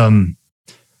I was,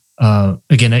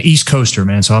 again, an East Coaster,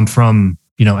 man. So I'm from,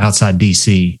 outside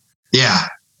DC. Yeah.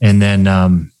 And then,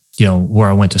 where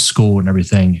I went to school and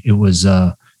everything, it was,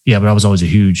 but I was always a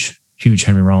huge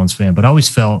Henry Rollins fan. But I always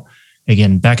felt,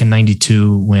 again, back in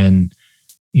 '92 when,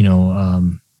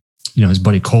 his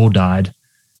buddy Cole died,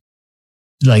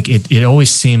 like it always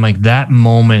seemed like that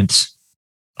moment,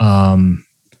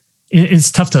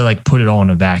 it's tough to like put it all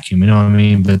in a vacuum, you know what I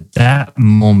mean? But that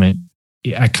moment,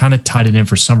 I kind of tied it in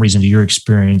for some reason to your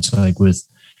experience, like with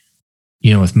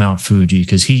Mount Fuji,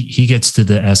 because he gets to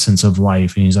the essence of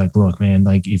life and he's like, look, man,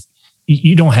 like if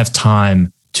you don't have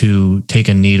time to take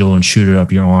a needle and shoot it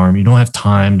up your arm, you don't have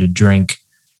time to drink,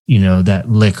 that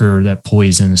liquor, that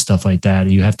poison and stuff like that.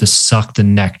 You have to suck the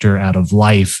nectar out of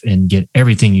life and get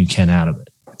everything you can out of it.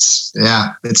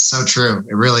 It's so true.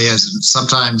 It really is.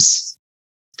 Sometimes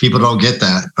people don't get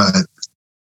that, but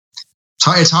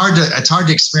it's hard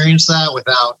to experience that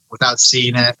without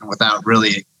seeing it and without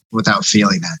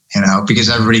feeling it, because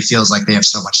everybody feels like they have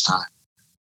so much time,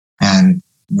 and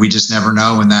we just never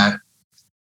know when that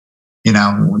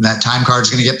time card is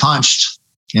going to get punched.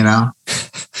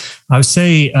 I would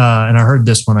say, and I heard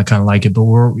this one, I kind of like it, but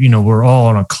we're all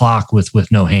on a clock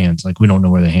with no hands. Like we don't know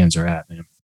where the hands are at, man.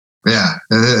 Yeah,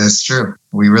 it's true.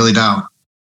 We really don't.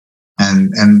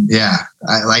 And yeah,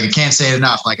 I can't say it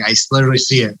enough. Like I literally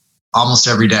see it almost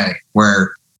every day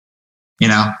where,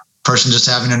 person just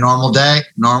having a normal day,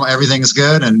 everything is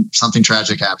good, and something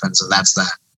tragic happens, and that's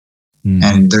that. Mm.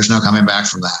 And there's no coming back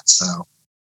from that. So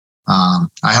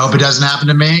I hope it doesn't happen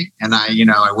to me. And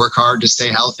I work hard to stay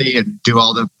healthy and do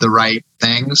all the right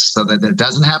things so that it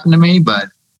doesn't happen to me. But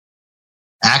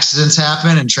accidents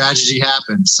happen and tragedy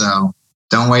happens. So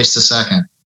don't waste a second.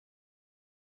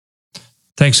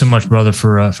 Thanks so much, brother,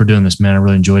 for doing this, man. I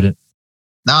really enjoyed it.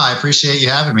 No, I appreciate you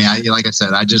having me. Like I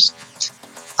said, I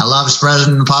love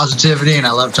spreading the positivity and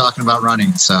I love talking about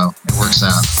running. So it works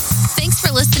out. Thanks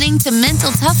for listening to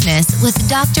Mental Toughness with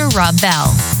Dr. Rob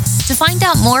Bell. To find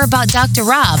out more about Dr.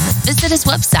 Rob, visit his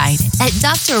website at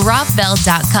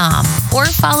drrobbell.com or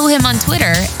follow him on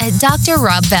Twitter at Dr.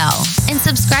 Rob Bell, and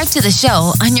subscribe to the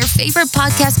show on your favorite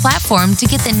podcast platform to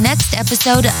get the next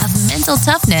episode of Mental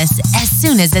Toughness as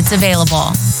soon as it's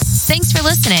available. Thanks for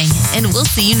listening, and we'll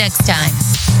see you next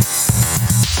time.